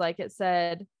think it was like, it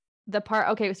said the part,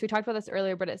 okay, so we talked about this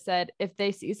earlier, but it said if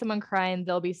they see someone crying,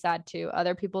 they'll be sad too.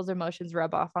 Other people's emotions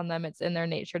rub off on them. It's in their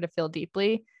nature to feel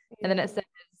deeply. And then it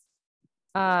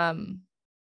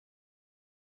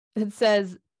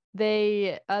says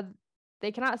they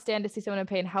cannot stand to see someone in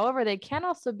pain. However, they can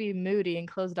also be moody and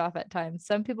closed off at times.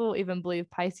 Some people even believe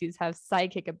Pisces have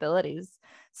psychic abilities.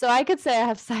 So I could say I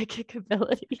have psychic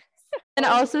abilities. And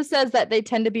it also says that they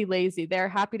tend to be lazy. They're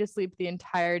happy to sleep the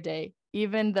entire day,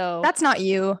 even though that's not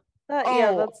you.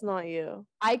 Yeah, that's not you.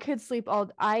 I could sleep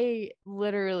I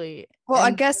literally. Well,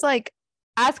 I guess like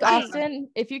ask Austin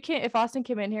if Austin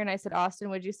came in here and I said, Austin,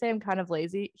 would you say I'm kind of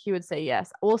lazy? He would say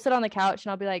yes. We'll sit on the couch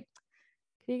and I'll be like,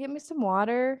 can you get me some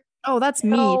water? Oh, that's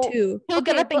me too. He'll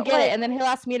get up and get it, and then he'll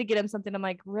ask me to get him something. I'm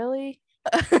like, really?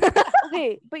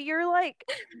 Okay, but you're like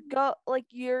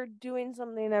you're doing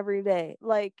something every day.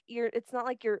 Like it's not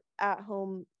like you're at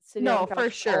home sitting on the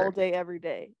couch all day every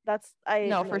day. For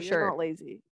sure. You're not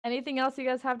lazy. Anything else you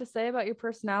guys have to say about your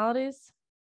personalities?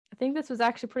 I think this was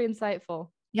actually pretty insightful.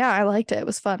 Yeah, I liked it. It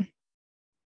was fun.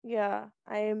 Yeah,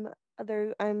 I'm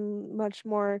much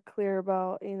more clear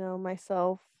about,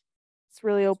 myself. It's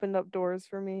really opened up doors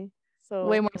for me. So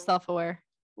way more self-aware.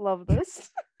 Love this.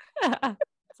 That's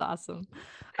awesome.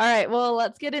 All right, well,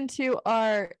 let's get into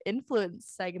our influence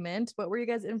segment. What were you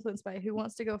guys influenced by? Who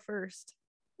wants to go first?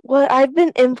 Well, I've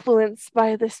been influenced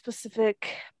by this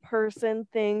specific person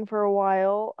thing for a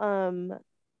while.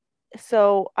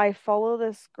 So I follow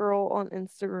this girl on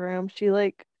Instagram.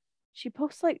 She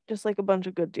posts just a bunch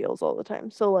of good deals all the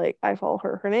time. So I follow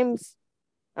her. Her name's,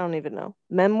 I don't even know,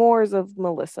 Memoirs of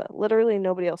Melissa. Literally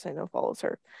nobody else I know follows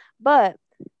her. But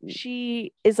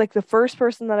she is the first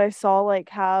person that I saw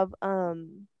have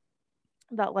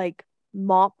that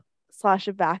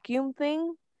mop/vacuum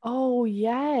thing. Oh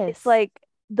yes. It's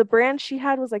the brand she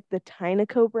had was the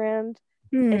Tynaco brand,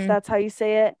 if that's how you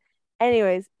say it.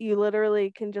 Anyways, you literally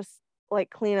can just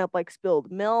clean up spilled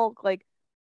milk,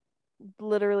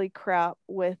 literally crap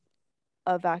with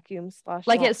a vacuum /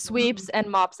 it sweeps and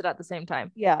mops it at the same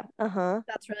time. Yeah.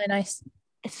 That's really nice.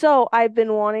 So I've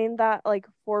been wanting that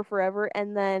for forever.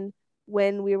 And then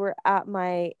when we were at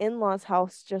my in-laws'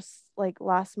 house just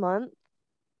last month,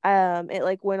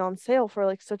 it went on sale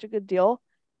for such a good deal.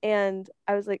 And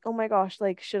I was like, oh my gosh,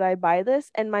 should I buy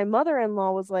this? And my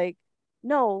mother-in-law was like,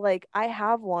 no, I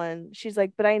have one. She's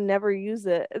like, but I never use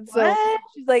it. And so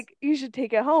she's like, you should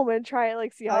take it home and try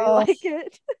it, see how you like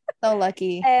it. So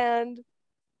lucky. And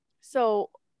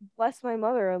so bless my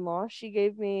mother-in-law, she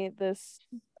gave me this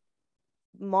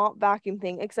mop vacuum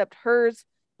thing, except hers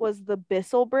was the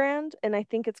Bissell brand, and I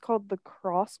think it's called the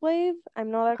Crosswave.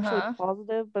 I'm not actually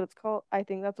positive, but I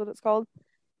think that's what it's called.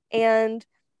 And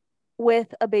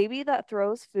with a baby that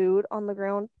throws food on the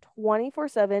ground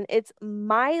 24/7, it's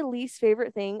my least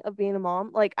favorite thing of being a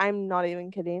mom. I'm not even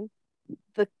kidding.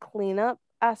 The cleanup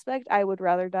aspect, I would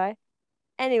rather die.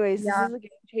 Anyways, This is a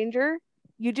game changer.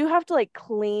 You do have to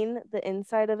clean the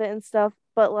inside of it and stuff,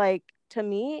 but to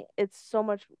me, it's so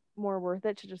much more worth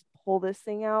it to just pull this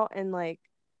thing out and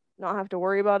not have to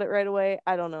worry about it right away.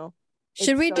 I don't know.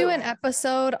 Should we do an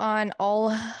episode on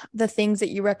all the things that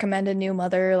you recommend a new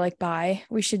mother buy?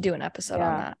 We should do an episode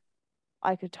on that.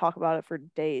 I could talk about it for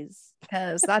days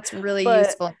because that's really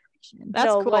useful.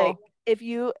 That's cool.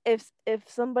 If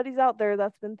somebody's out there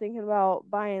that's been thinking about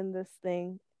buying this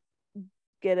thing,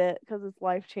 get it, because it's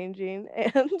life-changing.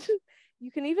 And you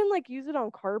can even use it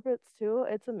on carpets too.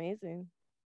 It's amazing.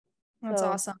 That's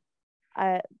awesome.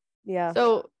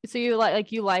 So you you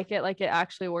like it, it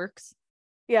actually works?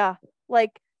 Yeah.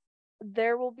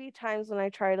 There will be times when I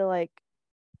try to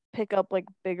pick up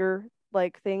bigger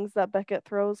things that Beckett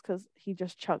throws, because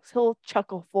he'll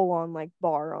chuck a full-on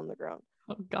bar on the ground.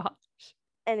 Oh gosh.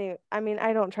 Anyway, I mean,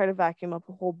 I don't try to vacuum up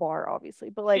a whole bar, obviously,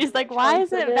 but he's why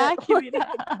is it vacuuming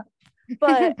up?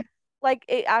 But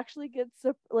it actually gets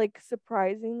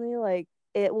surprisingly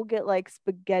it will get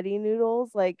spaghetti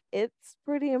noodles. It's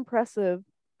pretty impressive.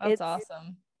 That's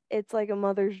awesome. It's a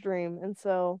mother's dream, and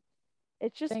so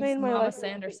it just made my Mama life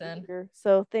Sanderson.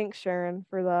 So thanks, Sharon,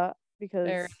 for that, because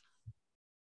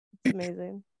it's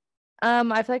amazing.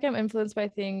 I feel I'm influenced by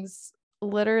things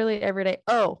literally every day.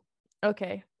 Oh,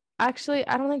 okay. Actually,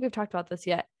 I don't think we've talked about this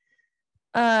yet.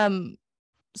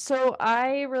 So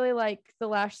I really like the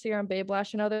lash serum Babe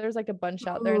Lash. I know there's a bunch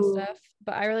out there and stuff,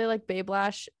 but I really like Babe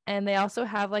Lash, and they also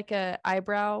have a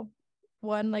eyebrow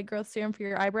one, growth serum for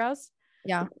your eyebrows.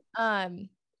 Yeah.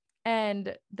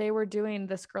 And they were doing,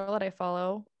 this girl that I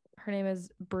follow, her name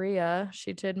is Bria.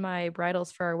 She did my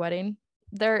bridals for our wedding.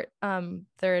 Their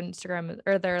Instagram,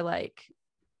 or their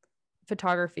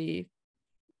photography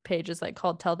pages like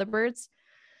called Tell the Birds.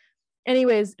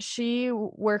 Anyways, she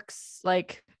works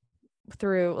like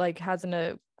through like has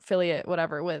an affiliate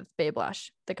whatever with Babe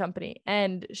Lash, the company,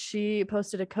 and she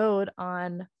posted a code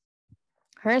on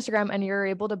her Instagram, and you're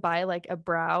able to buy like a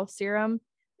brow serum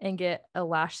and get a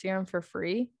lash serum for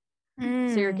free. So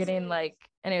you're getting like,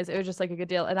 anyways, it was just like a good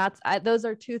deal. And those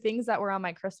are 2 things that were on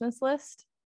my Christmas list.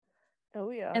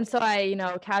 Oh yeah. And so I,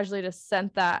 casually just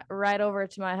sent that right over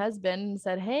to my husband and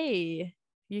said, hey,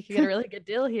 you could get a really good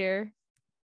deal here.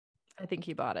 I think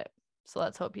he bought it. So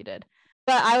let's hope he did.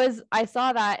 But I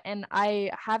saw that, and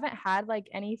I haven't had like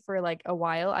any for like a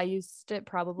while. I used it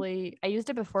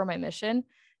before my mission,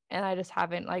 and I just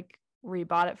haven't like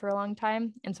rebought it for a long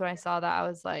time. And so when I saw that, I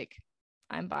was like,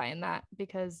 I'm buying that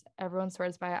because everyone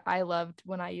swears by it. I loved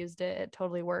when I used it. It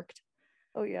totally worked.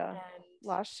 Oh yeah. And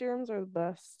lash serums are the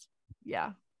best.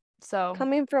 Yeah. So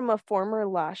coming from a former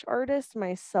lash artist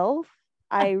myself,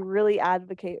 I really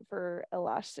advocate for a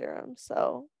lash serum.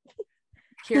 So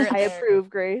I approve,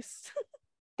 Grace.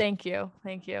 Thank you.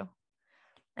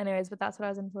 Anyways, but that's what I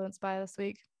was influenced by this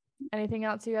week. Anything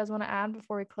else you guys want to add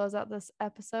before we close out this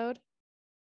episode?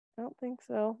 I don't think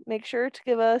so. Make sure to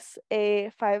give us a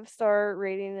 5-star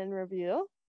rating and review.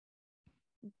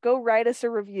 Go write us a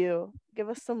review. Give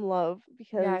us some love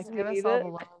because we need it.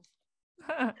 The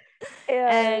love.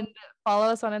 and follow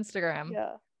us on Instagram.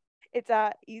 Yeah. It's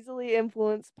at Easily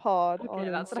Influenced Pod on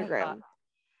Instagram.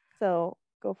 So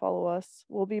go follow us.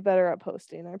 We'll be better at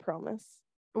posting, I promise.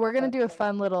 We're going to do a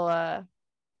fun little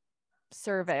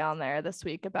survey on there this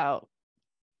week about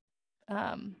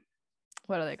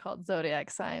what are they called? Zodiac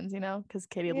signs, because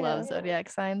Katie loves zodiac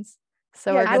signs.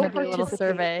 So we're going to do a little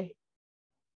survey.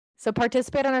 So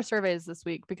participate on our surveys this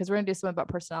week because we're going to do something about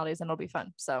personalities and it'll be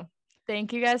fun. So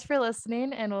thank you guys for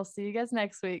listening, and we'll see you guys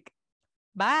next week.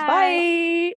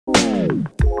 Bye. Bye.